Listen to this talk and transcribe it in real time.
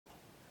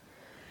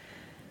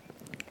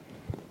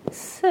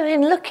So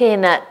in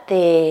looking at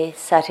the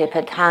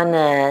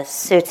Satipatthana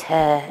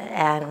Sutta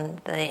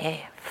and the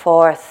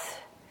fourth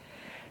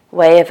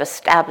way of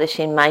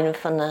establishing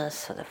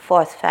mindfulness, or the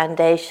fourth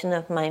foundation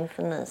of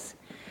mindfulness,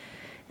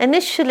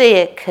 initially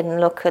it can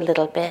look a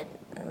little bit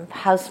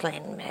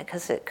puzzling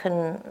because it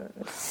can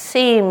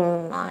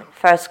seem at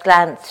first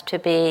glance to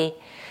be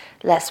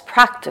less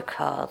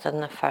practical than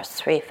the first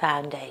three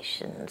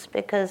foundations,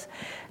 because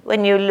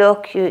when you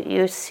look,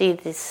 you see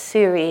this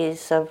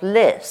series of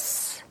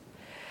lists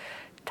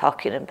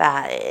talking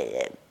about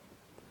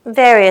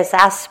various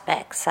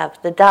aspects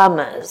of the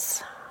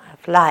Dhammas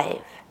of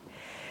life.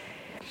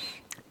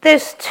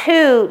 There's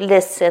two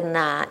lists in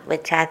that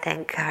which I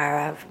think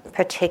are of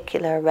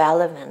particular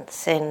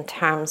relevance in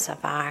terms of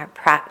our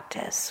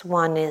practice.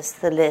 One is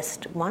the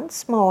list,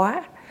 once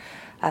more,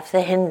 of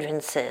the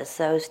hindrances.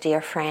 Those dear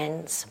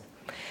friends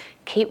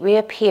keep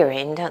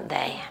reappearing, don't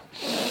they?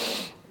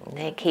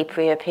 They keep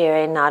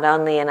reappearing not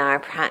only in our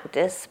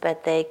practice,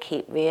 but they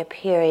keep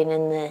reappearing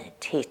in the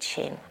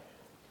teaching.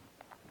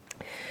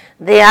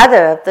 The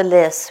other of the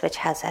lists, which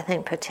has, I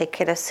think,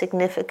 particular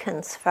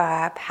significance for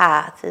our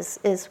path,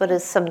 is what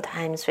is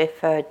sometimes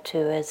referred to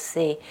as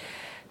the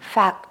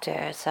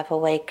factors of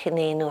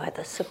awakening or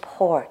the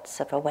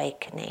supports of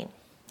awakening.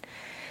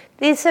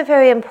 These are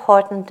very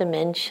important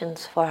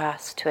dimensions for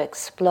us to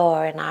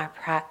explore in our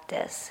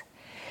practice.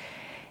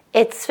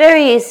 It's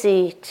very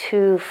easy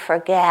to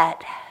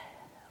forget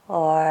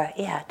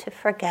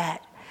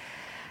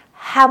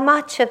how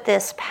much of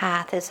this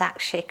path is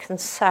actually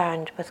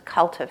concerned with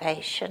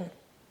cultivation.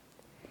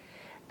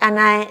 And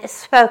I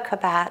spoke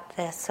about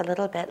this a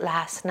little bit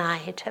last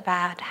night,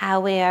 about how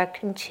we are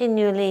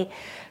continually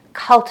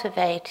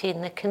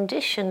cultivating the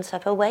conditions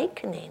of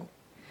awakening,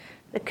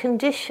 the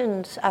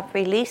conditions of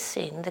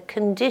releasing, the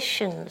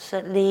conditions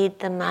that lead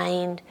the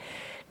mind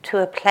to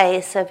a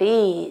place of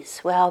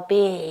ease,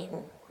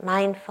 well-being,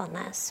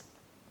 mindfulness.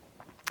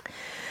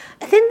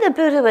 I think the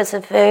Buddha was a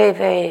very,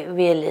 very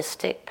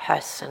realistic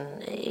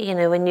person. You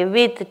know, when you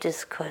read the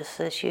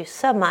discourses, you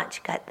so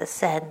much get the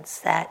sense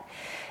that,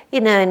 you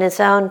know, in his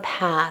own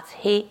path,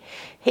 he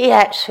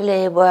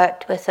actually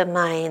worked with a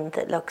mind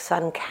that looks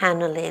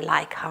uncannily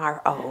like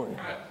our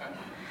own.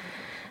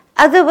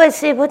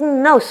 Otherwise, he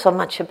wouldn't know so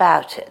much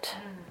about it.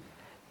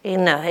 You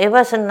know, it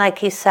wasn't like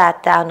he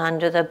sat down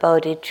under the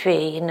Bodhi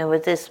tree, you know,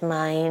 with this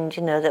mind,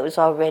 you know, that was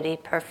already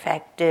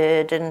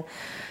perfected and,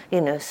 you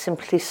know,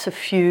 simply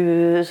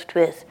suffused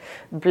with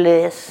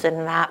bliss and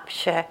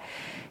rapture.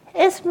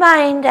 His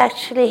mind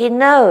actually, he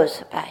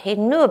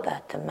knew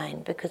about the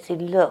mind because he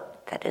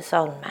looked at his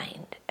own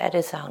mind, at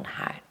his own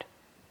heart.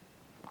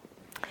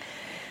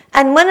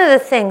 And one of the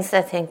things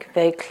I think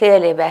very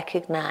clearly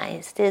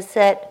recognized is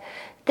that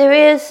there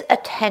is a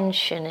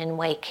tension in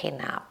waking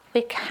up.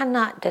 We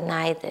cannot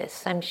deny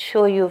this. I'm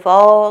sure you've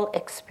all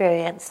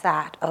experienced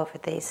that over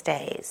these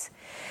days.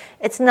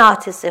 It's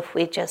not as if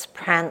we just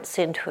prance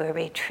into a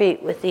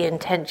retreat with the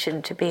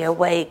intention to be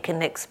awake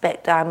and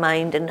expect our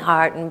mind and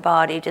heart and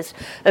body just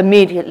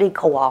immediately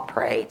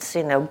cooperates.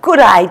 You know, good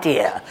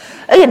idea.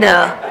 You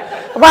know,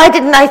 why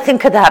didn't I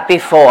think of that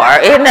before?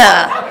 You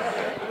know,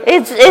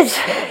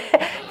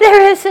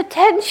 there is a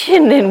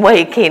tension in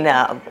waking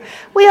up.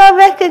 We all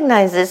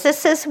recognize this.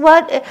 This is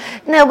what,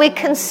 now we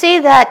can see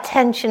that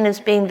tension as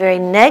being very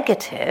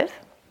negative.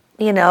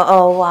 You know,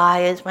 oh,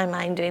 why is my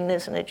mind doing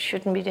this and it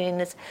shouldn't be doing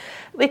this?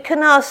 We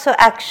can also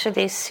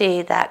actually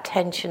see that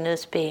tension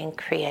as being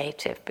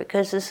creative,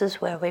 because this is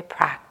where we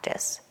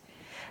practice,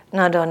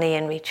 not only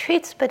in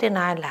retreats but in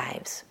our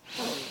lives.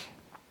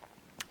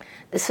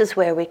 This is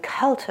where we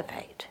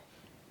cultivate.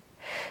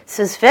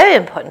 So it's very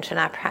important in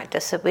our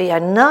practice that we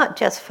are not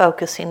just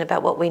focusing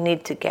about what we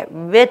need to get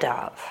rid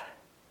of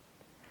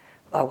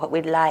or what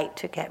we'd like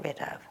to get rid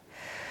of,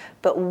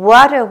 but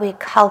what are we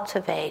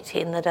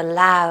cultivating that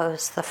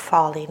allows the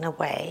falling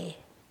away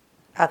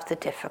of the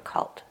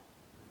difficult,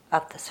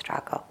 of the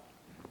struggle.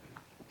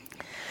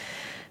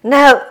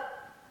 Now,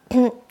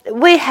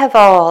 we have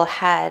all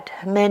had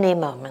many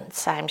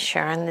moments, I'm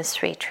sure, in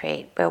this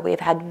retreat where we've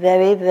had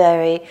very,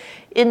 very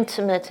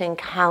intimate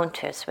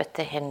encounters with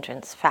the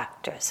hindrance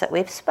factors that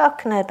we've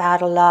spoken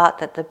about a lot,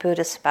 that the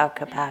Buddha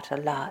spoke about a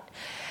lot.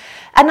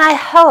 And I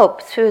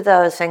hope through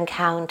those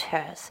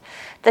encounters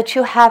that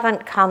you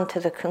haven't come to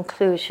the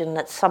conclusion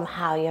that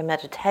somehow your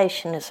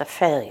meditation is a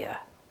failure,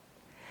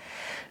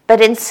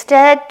 but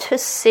instead to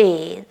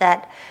see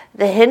that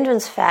the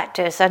hindrance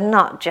factors are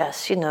not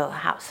just, you know,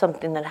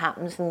 something that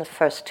happens in the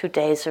first 2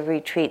 days of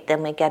retreat,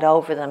 then we get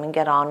over them and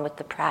get on with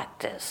the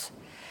practice.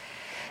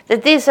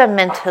 That these are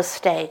mental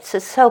states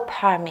that so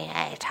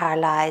permeate our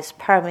lives,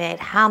 permeate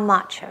how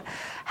much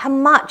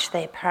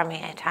they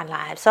permeate our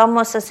lives,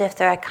 almost as if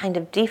they're a kind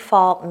of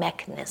default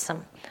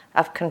mechanism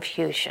of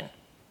confusion.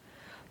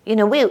 You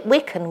know,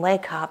 we can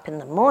wake up in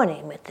the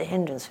morning with the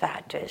hindrance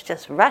factors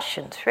just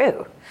rushing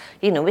through.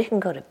 You know, we can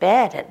go to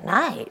bed at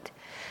night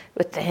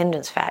with the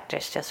hindrance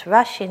factors just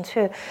rushing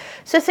through.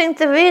 So I think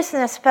the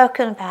reason I've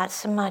spoken about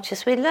so much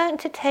is we learn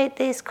to take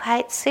these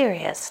quite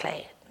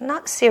seriously.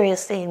 Not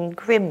seriously and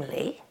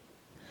grimly,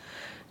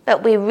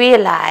 But we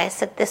realize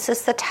that this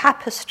is the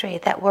tapestry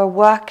that we're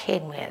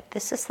working with.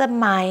 This is the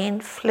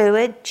mind,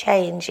 fluid,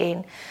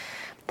 changing,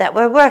 that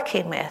we're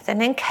working with.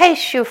 And in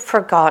case you've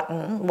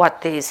forgotten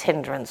what these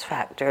hindrance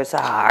factors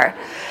are,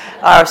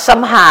 or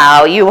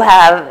somehow you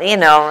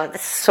have,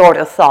 sort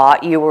of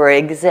thought you were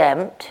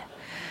exempt,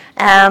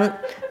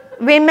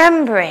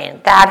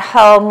 remembering that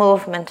whole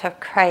movement of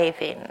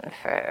craving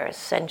for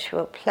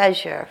sensual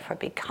pleasure, for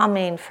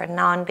becoming, for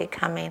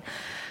non-becoming,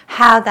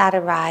 how that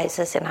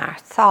arises in our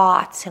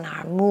thoughts, in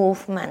our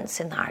movements,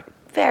 in our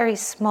very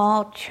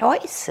small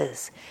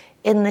choices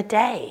in the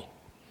day.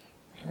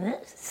 And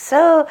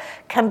it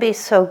can be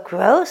so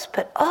gross,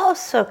 but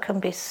also can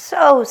be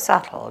so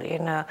subtle,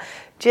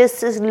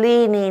 just as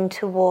leaning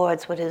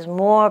towards what is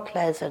more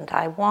pleasant,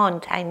 I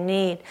want, I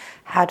need,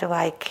 how do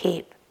I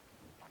keep?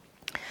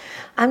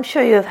 I'm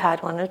sure you've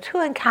had one or two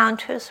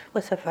encounters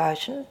with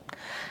aversion.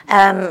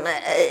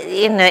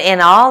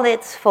 In all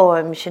its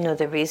forms,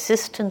 the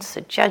resistance,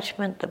 the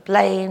judgment, the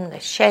blame, the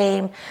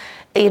shame.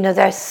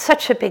 There's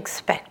such a big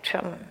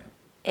spectrum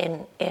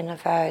in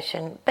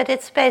aversion, but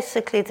it's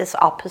basically this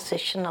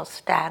oppositional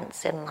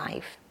stance in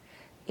life.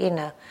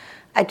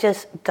 I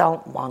just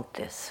don't want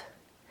this.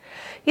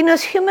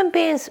 As human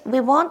beings, we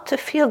want to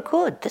feel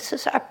good. This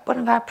is one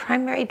of our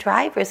primary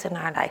drivers in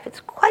our life. It's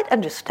quite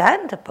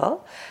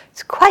understandable.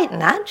 It's quite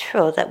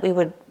natural that we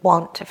would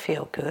want to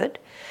feel good.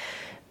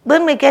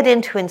 When we get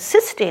into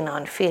insisting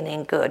on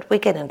feeling good, we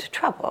get into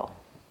trouble.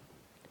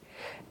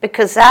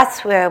 Because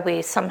that's where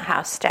we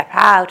somehow step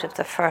out of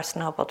the first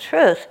noble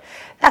truth,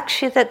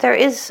 actually that there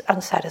is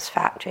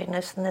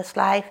unsatisfactoriness in this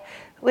life.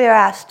 We are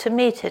asked to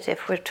meet it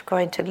if we're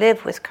going to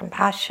live with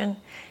compassion,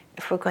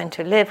 if we're going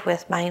to live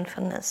with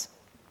mindfulness.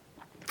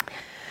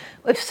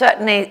 We've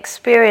certainly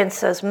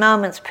experienced those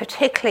moments,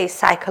 particularly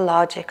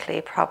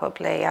psychologically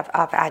probably, of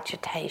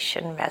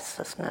agitation,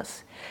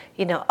 restlessness,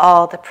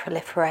 all the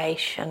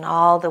proliferation,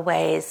 all the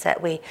ways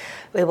that we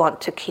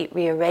want to keep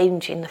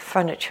rearranging the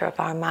furniture of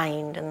our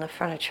mind and the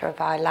furniture of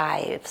our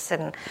lives,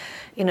 and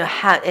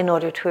how, in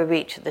order to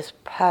reach this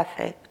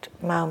perfect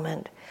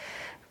moment.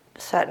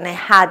 Certainly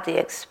had the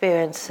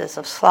experiences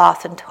of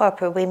sloth and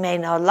torpor. We may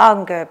no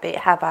longer be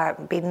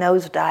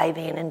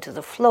nosediving into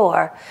the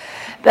floor,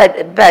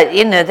 but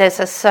there's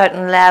a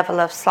certain level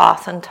of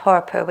sloth and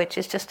torpor which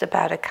is just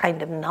about a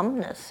kind of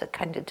numbness, a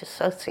kind of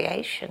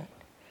dissociation,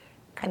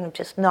 kind of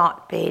just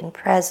not being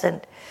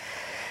present.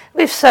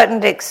 We've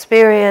certainly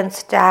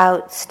experienced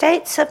doubt,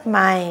 states of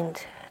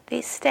mind,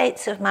 these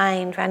states of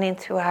mind running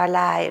through our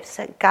lives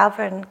that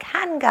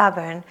can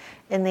govern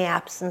in the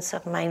absence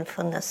of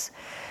mindfulness.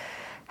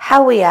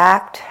 How we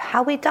act,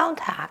 how we don't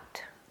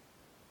act,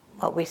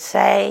 what we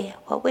say,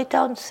 what we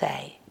don't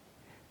say,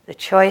 the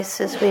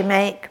choices we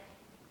make.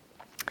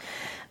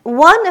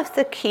 One of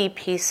the key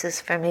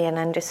pieces for me in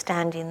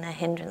understanding the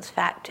hindrance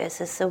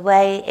factors is the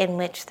way in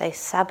which they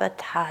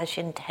sabotage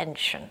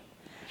intention.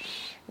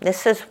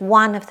 This is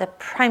one of the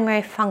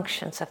primary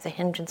functions of the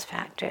hindrance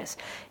factors,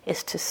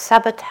 is to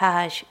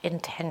sabotage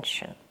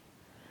intention.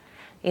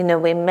 We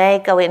may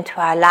go into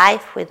our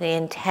life with the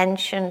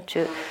intention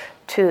to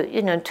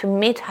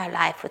meet our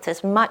life with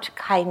as much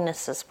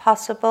kindness as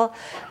possible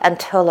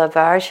until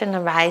aversion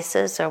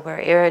arises or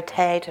we're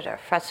irritated or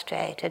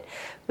frustrated.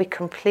 We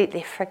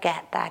completely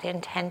forget that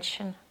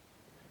intention.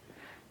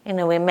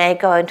 We may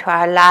go into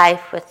our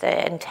life with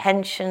the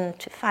intention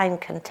to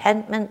find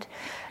contentment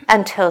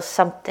until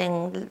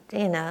something,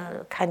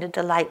 kind of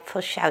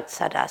delightful shouts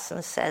at us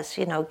and says,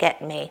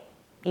 get me,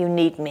 you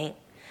need me.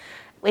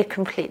 We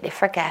completely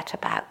forget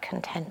about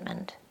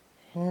contentment.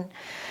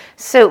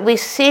 So we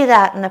see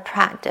that in the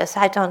practice.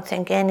 I don't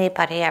think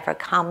anybody ever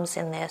comes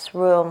in this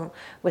room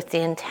with the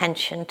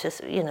intention to,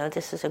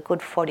 this is a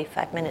good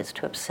 45 minutes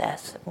to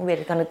obsess. I'm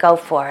really going to go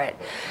for it.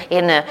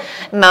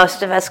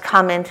 Most of us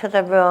come into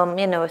the room,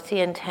 with the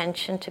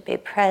intention to be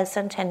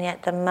present, and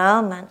yet the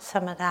moment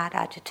some of that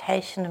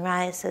agitation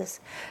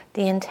arises,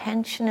 the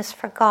intention is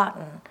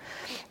forgotten.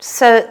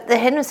 So the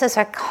hindrances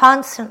are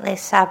constantly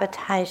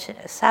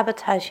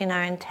sabotaging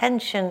our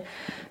intention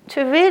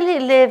to really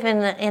live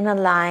in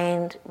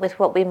aligned with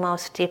what we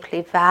most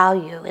deeply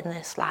value in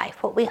this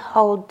life, what we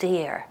hold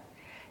dear.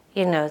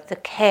 The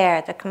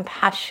care, the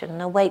compassion,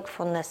 the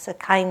wakefulness, the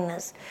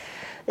kindness.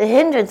 The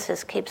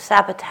hindrances keep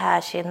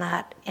sabotaging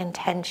that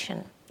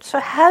intention. So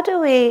how do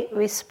we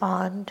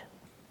respond?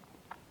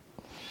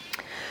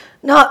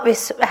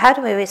 How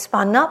do we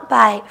respond? Not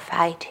by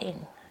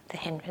fighting the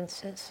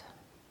hindrances,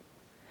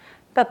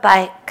 but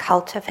by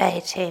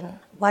cultivating.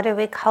 What are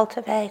we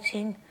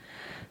cultivating?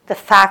 The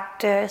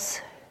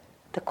factors,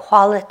 the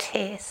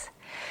qualities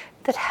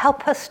that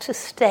help us to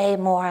stay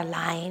more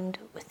aligned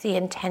with the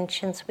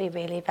intentions we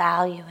really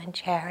value and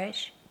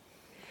cherish.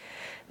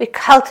 We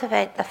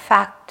cultivate the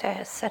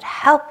factors that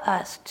help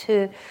us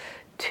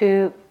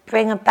to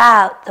bring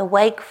about the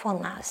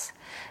wakefulness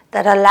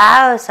that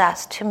allows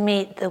us to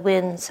meet the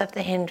winds of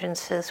the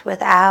hindrances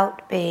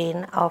without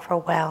being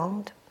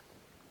overwhelmed.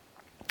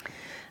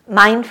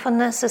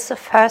 Mindfulness is the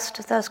first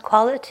of those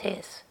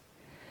qualities.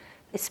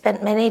 We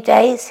spent many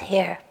days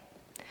here,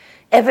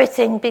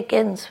 Everything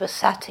begins with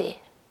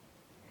sati.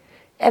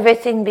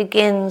 Everything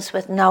begins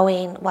with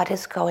knowing what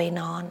is going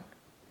on.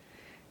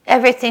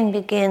 Everything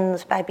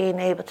begins by being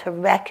able to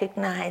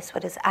recognize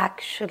what is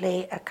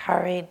actually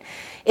occurring.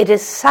 It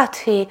is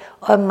sati,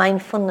 or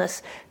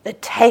mindfulness, that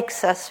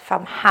takes us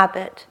from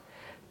habit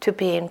to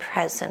being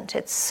present.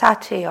 It's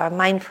sati, or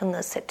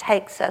mindfulness, that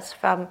takes us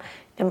from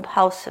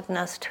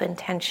impulsiveness to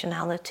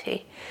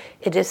intentionality.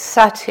 It is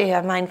sati,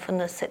 or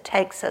mindfulness, that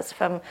takes us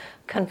from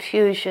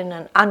confusion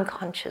and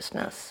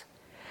unconsciousness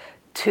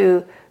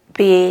to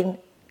being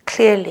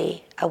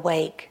clearly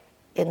awake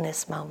in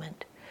this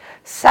moment.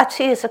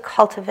 Sati is a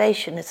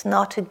cultivation, it's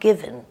not a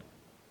given.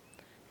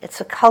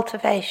 It's a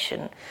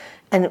cultivation.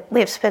 And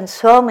we've spent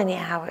so many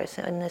hours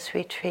in this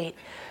retreat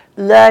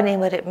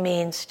learning what it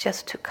means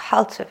just to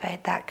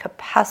cultivate that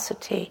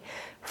capacity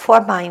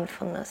for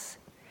mindfulness,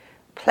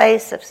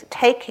 place of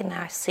taking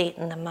our seat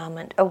in the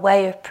moment, a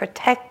way of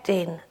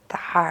protecting the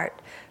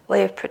heart, a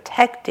way of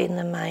protecting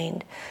the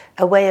mind,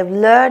 a way of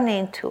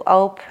learning to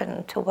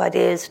open to what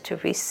is, to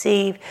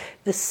receive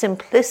the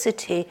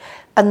simplicity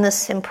and the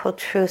simple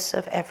truths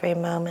of every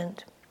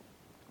moment.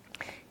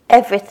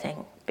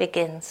 Everything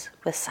begins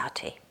with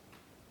sati.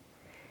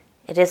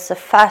 It is the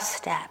first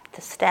step,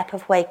 the step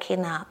of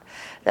waking up,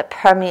 that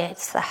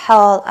permeates the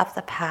whole of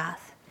the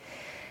path.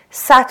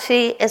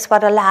 Sati is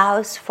what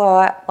allows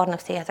for one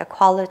of the other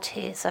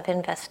qualities of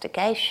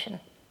investigation.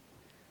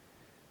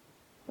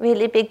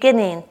 Really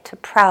beginning to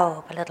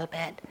probe a little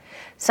bit.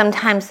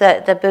 Sometimes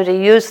the Buddha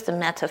used the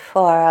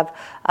metaphor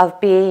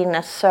of being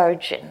a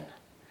surgeon,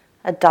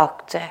 a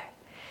doctor.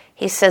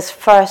 He says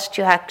first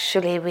you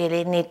actually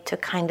really need to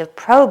kind of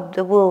probe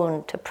the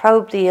wound, to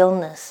probe the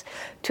illness,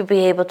 to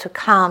be able to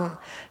come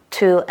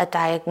to a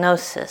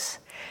diagnosis.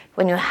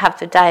 When you have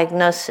the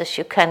diagnosis,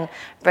 you can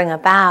bring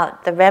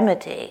about the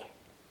remedy.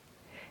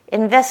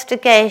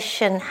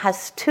 Investigation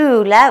has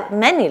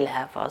many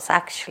levels,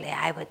 actually,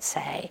 I would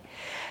say.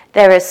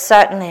 There is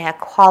certainly a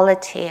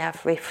quality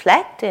of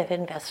reflective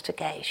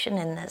investigation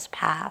in this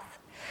path.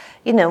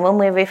 You know, when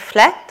we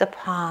reflect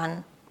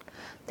upon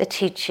the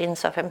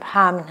teachings of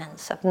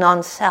impermanence, of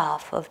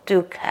non-self, of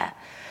dukkha,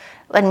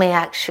 when we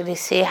actually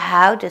see,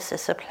 how does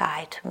this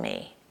apply to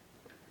me?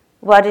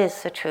 What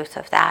is the truth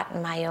of that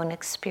in my own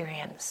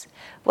experience?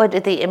 What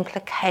are the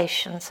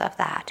implications of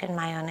that in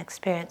my own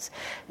experience?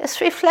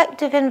 This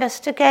reflective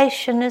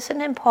investigation is an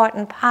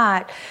important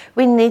part.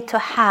 We need to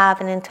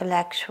have an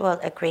intellectual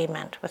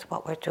agreement with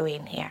what we're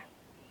doing here.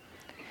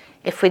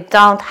 If we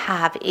don't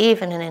have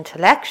even an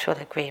intellectual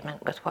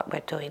agreement with what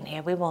we're doing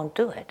here, we won't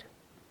do it.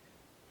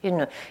 You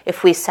know,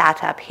 if we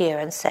sat up here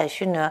and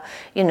says, you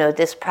know,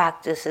 this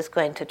practice is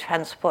going to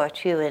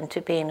transport you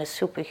into being a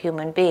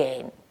superhuman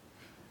being,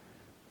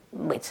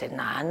 we'd say,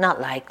 nah, not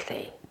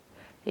likely.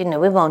 You know,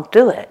 we won't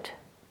do it.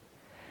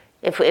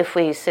 If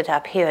we sit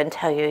up here and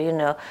tell you, you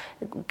know,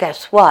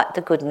 guess what?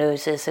 The good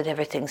news is that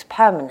everything's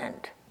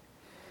permanent.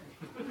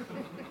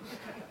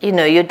 You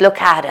know, you'd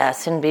look at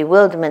us in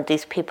bewilderment.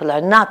 These people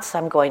are nuts.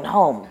 I'm going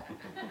home.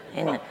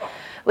 You know,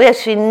 we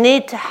actually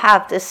need to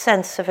have this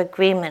sense of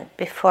agreement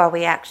before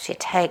we actually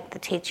take the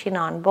teaching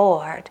on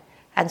board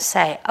and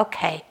say,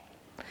 okay,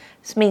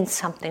 this means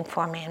something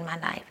for me in my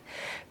life.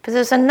 But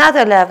there's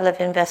another level of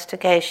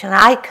investigation.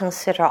 I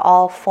consider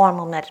all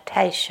formal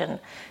meditation,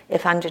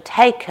 if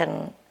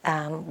undertaken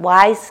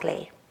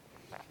wisely,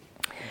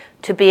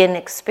 to be an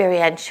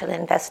experiential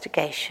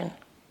investigation.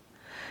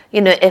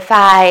 You know, if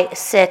I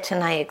sit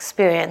and I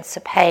experience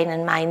a pain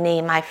in my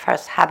knee, my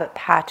first habit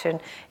pattern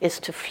is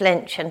to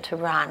flinch and to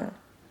run.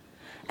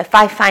 If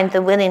I find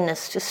the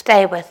willingness to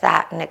stay with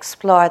that and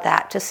explore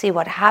that, to see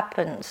what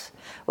happens,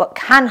 what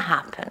can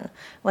happen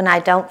when I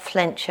don't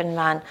flinch and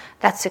run,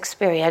 that's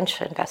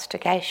experiential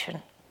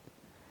investigation.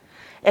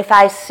 If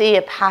I see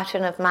a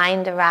pattern of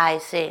mind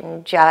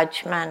arising,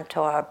 judgment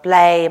or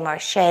blame or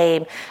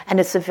shame, and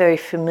it's a very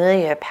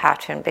familiar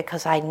pattern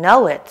because I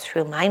know it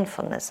through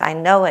mindfulness, I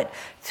know it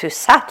through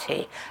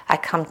sati, I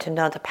come to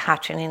know the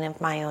patterning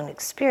of my own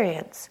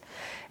experience.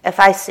 If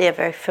I see a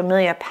very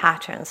familiar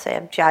pattern, say,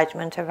 of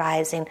judgment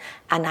arising,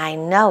 and I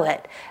know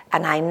it,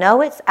 and I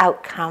know its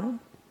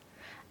outcome,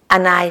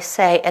 and I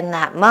say in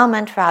that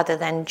moment, rather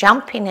than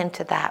jumping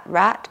into that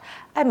rut,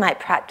 I might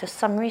practice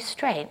some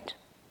restraint.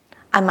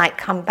 I might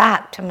come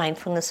back to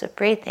mindfulness of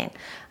breathing.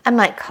 I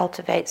might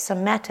cultivate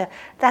some metta.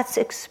 That's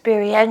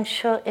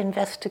experiential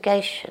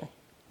investigation.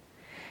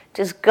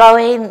 Just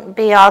going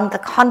beyond the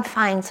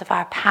confines of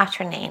our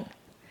patterning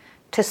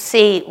to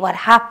see what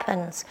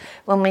happens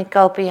when we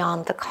go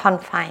beyond the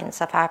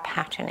confines of our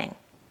patterning.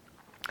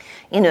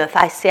 You know, if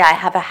I see I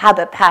have a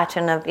habit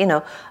pattern of, you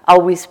know,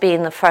 always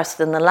being the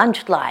first in the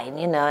lunch line,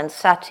 you know, and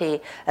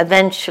Sati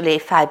eventually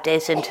 5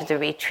 days into the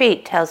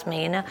retreat tells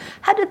me, you know,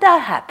 how did that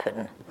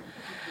happen?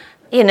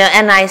 You know,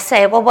 and I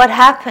say, well, what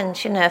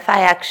happens, you know, if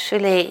I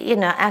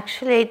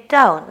actually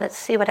don't? Let's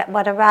see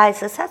what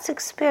arises. That's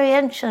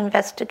experiential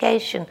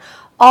investigation.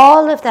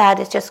 All of that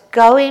is just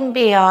going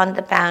beyond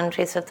the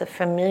boundaries of the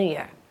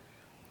familiar.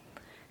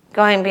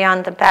 Going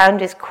beyond the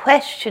boundaries,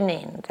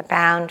 questioning the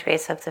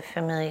boundaries of the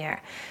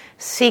familiar.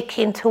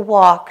 seeking to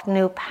walk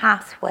new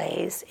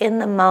pathways in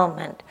the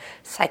moment,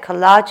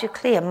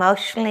 psychologically,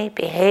 emotionally,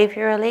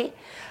 behaviorally.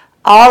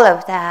 All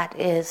of that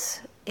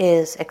is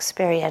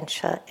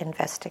experiential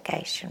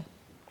investigation.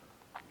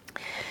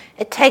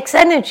 It takes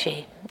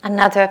energy,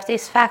 another of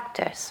these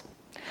factors.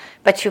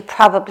 But you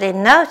probably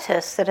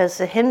notice that as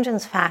the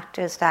hindrance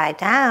factors die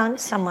down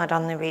somewhat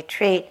on the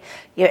retreat,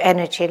 your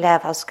energy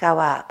levels go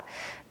up.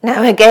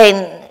 Now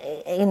again,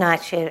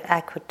 actually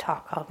I could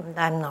talk home.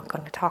 I'm not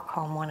going to talk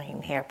all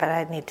morning here, but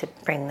I need to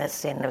bring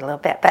this in a little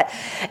bit. But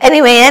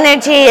anyway,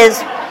 energy is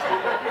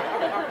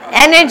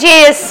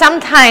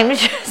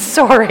sometimes,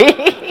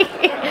 sorry.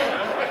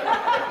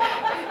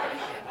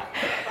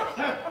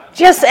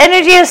 Just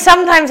energy is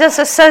sometimes just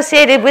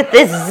associated with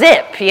this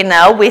zip,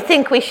 We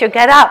think we should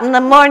get up in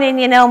the morning,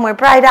 and we're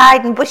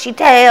bright-eyed and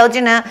bushy-tailed,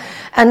 and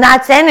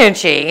that's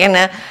energy,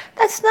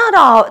 That's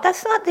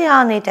not the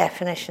only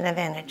definition of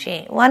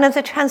energy. One of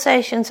the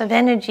translations of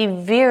energy,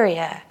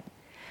 virya,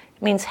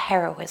 means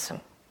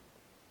heroism.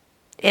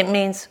 It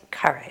means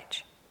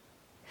courage.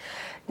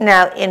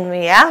 Now, in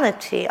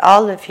reality,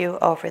 all of you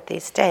over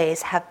these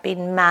days have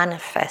been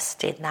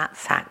manifesting that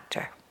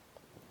factor.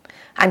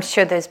 I'm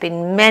sure there's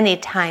been many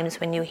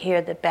times when you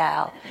hear the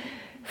bell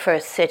for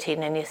a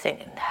sitting and you think,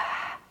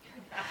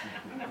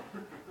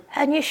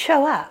 and you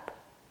show up.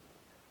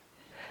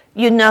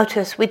 You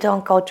notice we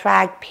don't go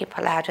drag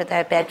people out of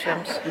their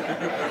bedrooms.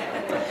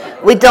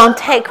 We don't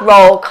take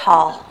roll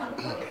call.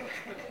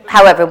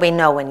 However, we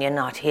know when you're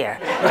not here.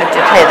 I have to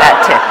tell you that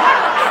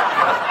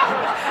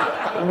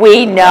too.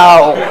 We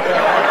know.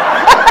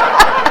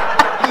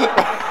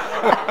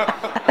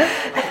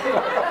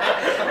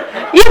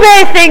 You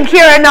may think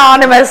you're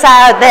anonymous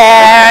out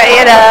there,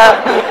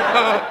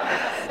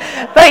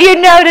 But you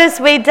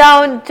notice we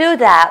don't do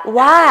that.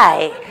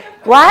 Why?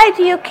 Why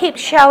do you keep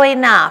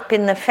showing up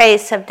in the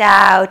face of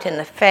doubt, in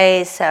the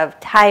face of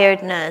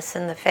tiredness,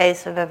 in the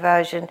face of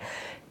aversion?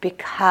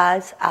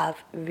 Because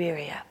of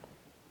virya,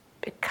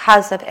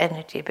 because of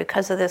energy,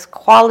 because of this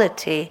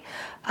quality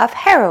of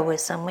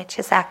heroism, which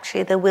is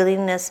actually the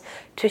willingness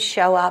to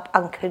show up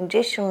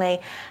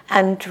unconditionally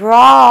and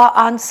draw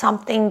on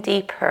something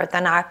deeper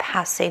than our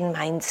passing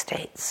mind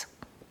states.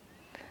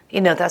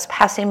 Those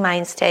passing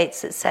mind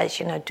states that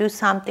says, do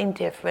something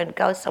different,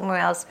 go somewhere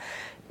else.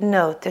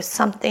 No, there's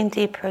something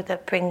deeper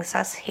that brings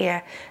us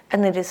here,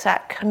 and it is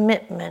that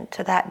commitment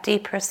to that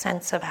deeper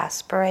sense of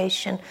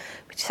aspiration,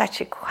 which is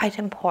actually quite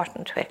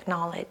important to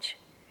acknowledge.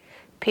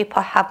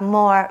 People have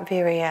more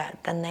virya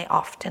than they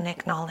often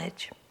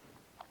acknowledge.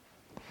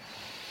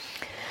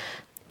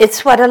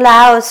 It's what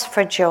allows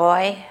for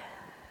joy.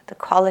 The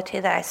quality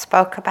that I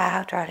spoke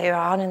about earlier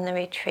on in the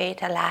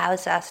retreat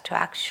allows us to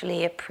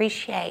actually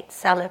appreciate,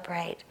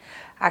 celebrate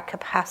our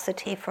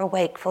capacity for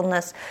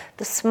wakefulness,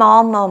 the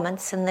small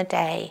moments in the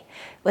day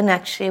when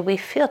actually we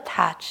feel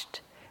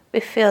touched. We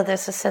feel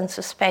there's a sense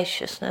of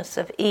spaciousness,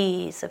 of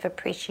ease, of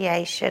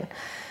appreciation.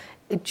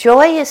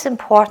 Joy is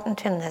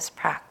important in this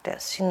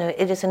practice.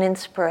 It is an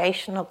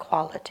inspirational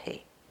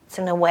quality. It's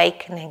an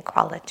awakening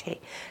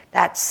quality.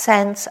 That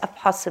sense of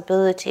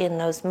possibility in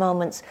those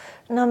moments,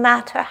 no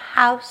matter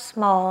how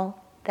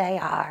small they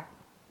are,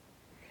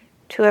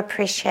 to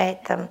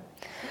appreciate them.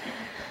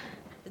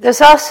 There's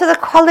also the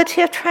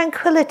quality of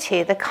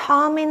tranquility, the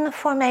calming the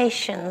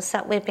formations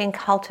that we've been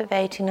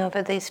cultivating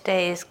over these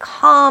days,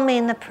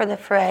 calming the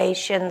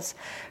proliferations,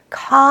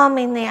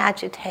 calming the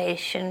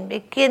agitation,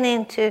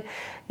 beginning to,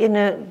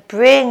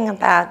 bring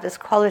about this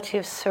quality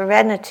of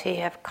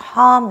serenity, of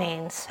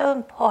calming, so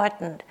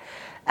important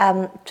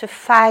to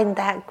find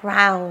that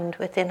ground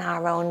within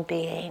our own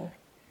being,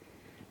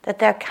 that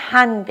there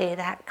can be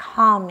that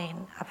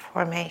calming of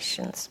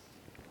formations.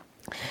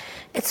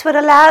 It's what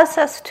allows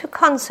us to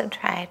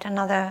concentrate,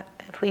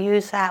 if we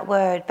use that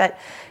word, but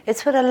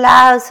it's what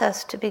allows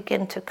us to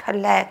begin to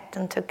collect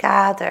and to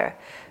gather,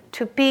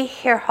 to be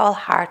here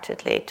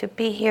wholeheartedly, to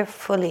be here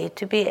fully,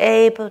 to be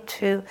able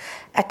to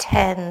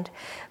attend,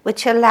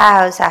 which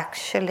allows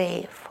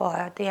actually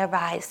for the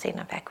arising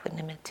of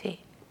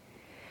equanimity.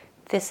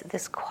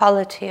 This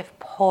quality of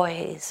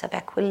poise, of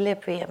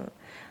equilibrium,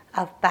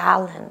 of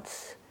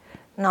balance,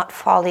 not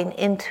falling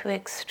into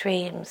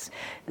extremes,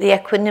 the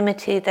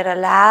equanimity that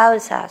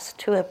allows us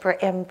to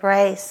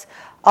embrace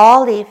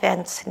all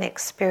events and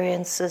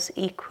experiences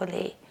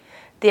equally,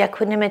 the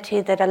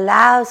equanimity that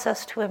allows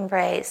us to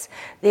embrace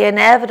the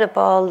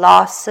inevitable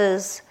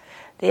losses,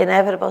 the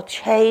inevitable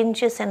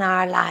changes in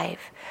our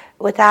life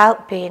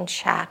without being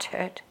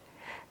shattered,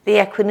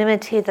 the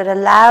equanimity that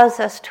allows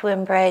us to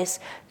embrace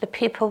the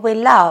people we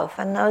love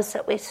and those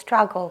that we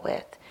struggle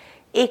with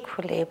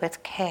equally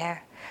with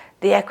care,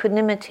 the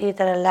equanimity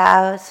that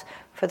allows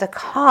for the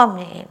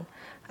calming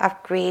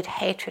of greed,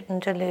 hatred,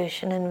 and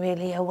delusion and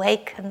really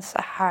awakens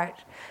the heart,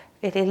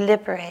 really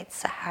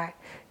liberates the heart.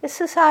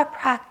 This is our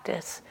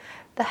practice.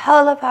 The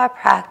whole of our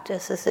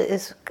practice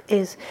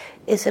is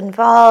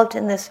involved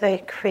in this very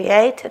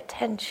creative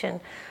tension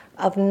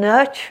of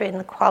nurturing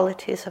the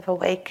qualities of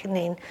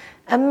awakening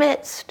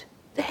amidst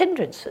the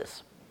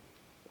hindrances,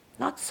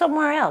 not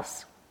somewhere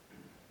else.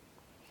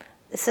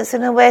 This is,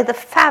 in a way, the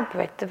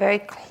fabric, the very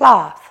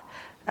cloth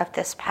of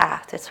this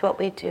path. It's what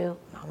we do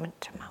moment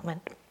to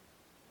moment.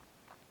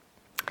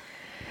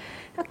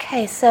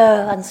 Okay,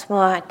 so once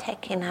more,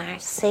 taking our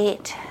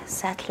seat,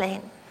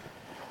 settling.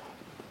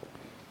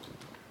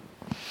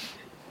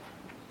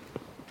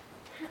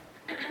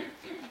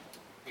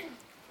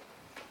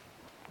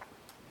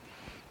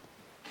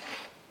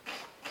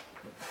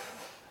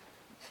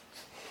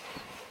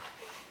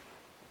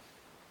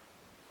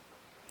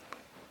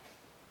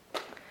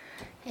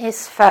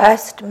 These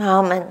first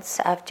moments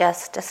of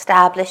just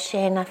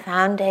establishing a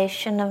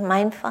foundation of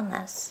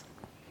mindfulness,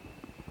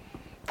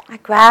 a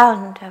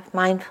ground of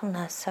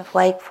mindfulness, of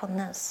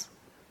wakefulness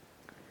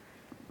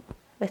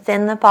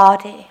within the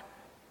body,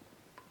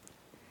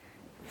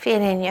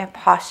 feeling your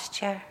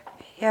posture,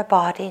 your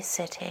body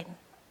sitting,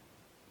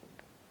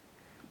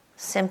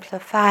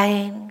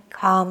 simplifying,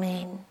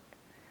 calming,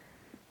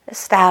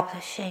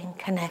 establishing,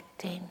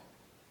 connecting.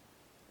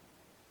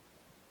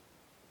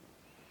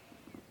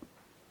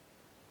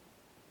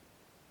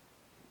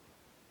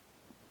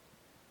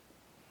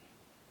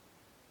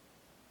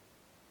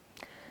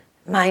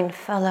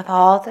 Mindful of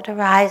all that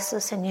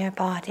arises in your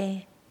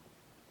body.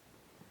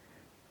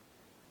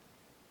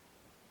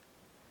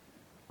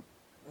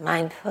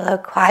 Mindful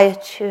of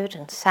quietude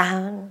and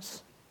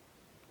sounds.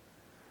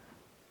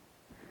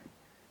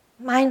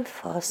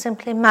 Mindful,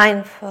 simply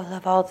mindful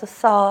of all the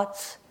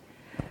thoughts,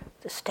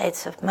 the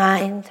states of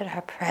mind that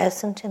are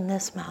present in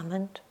this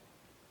moment.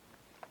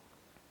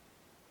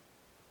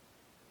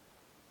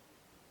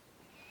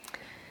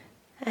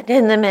 And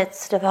in the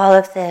midst of all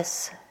of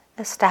this,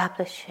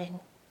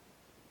 establishing,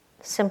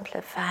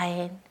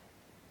 simplifying,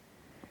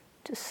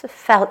 just a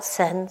felt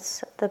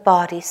sense of the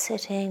body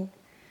sitting,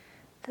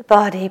 the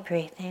body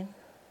breathing.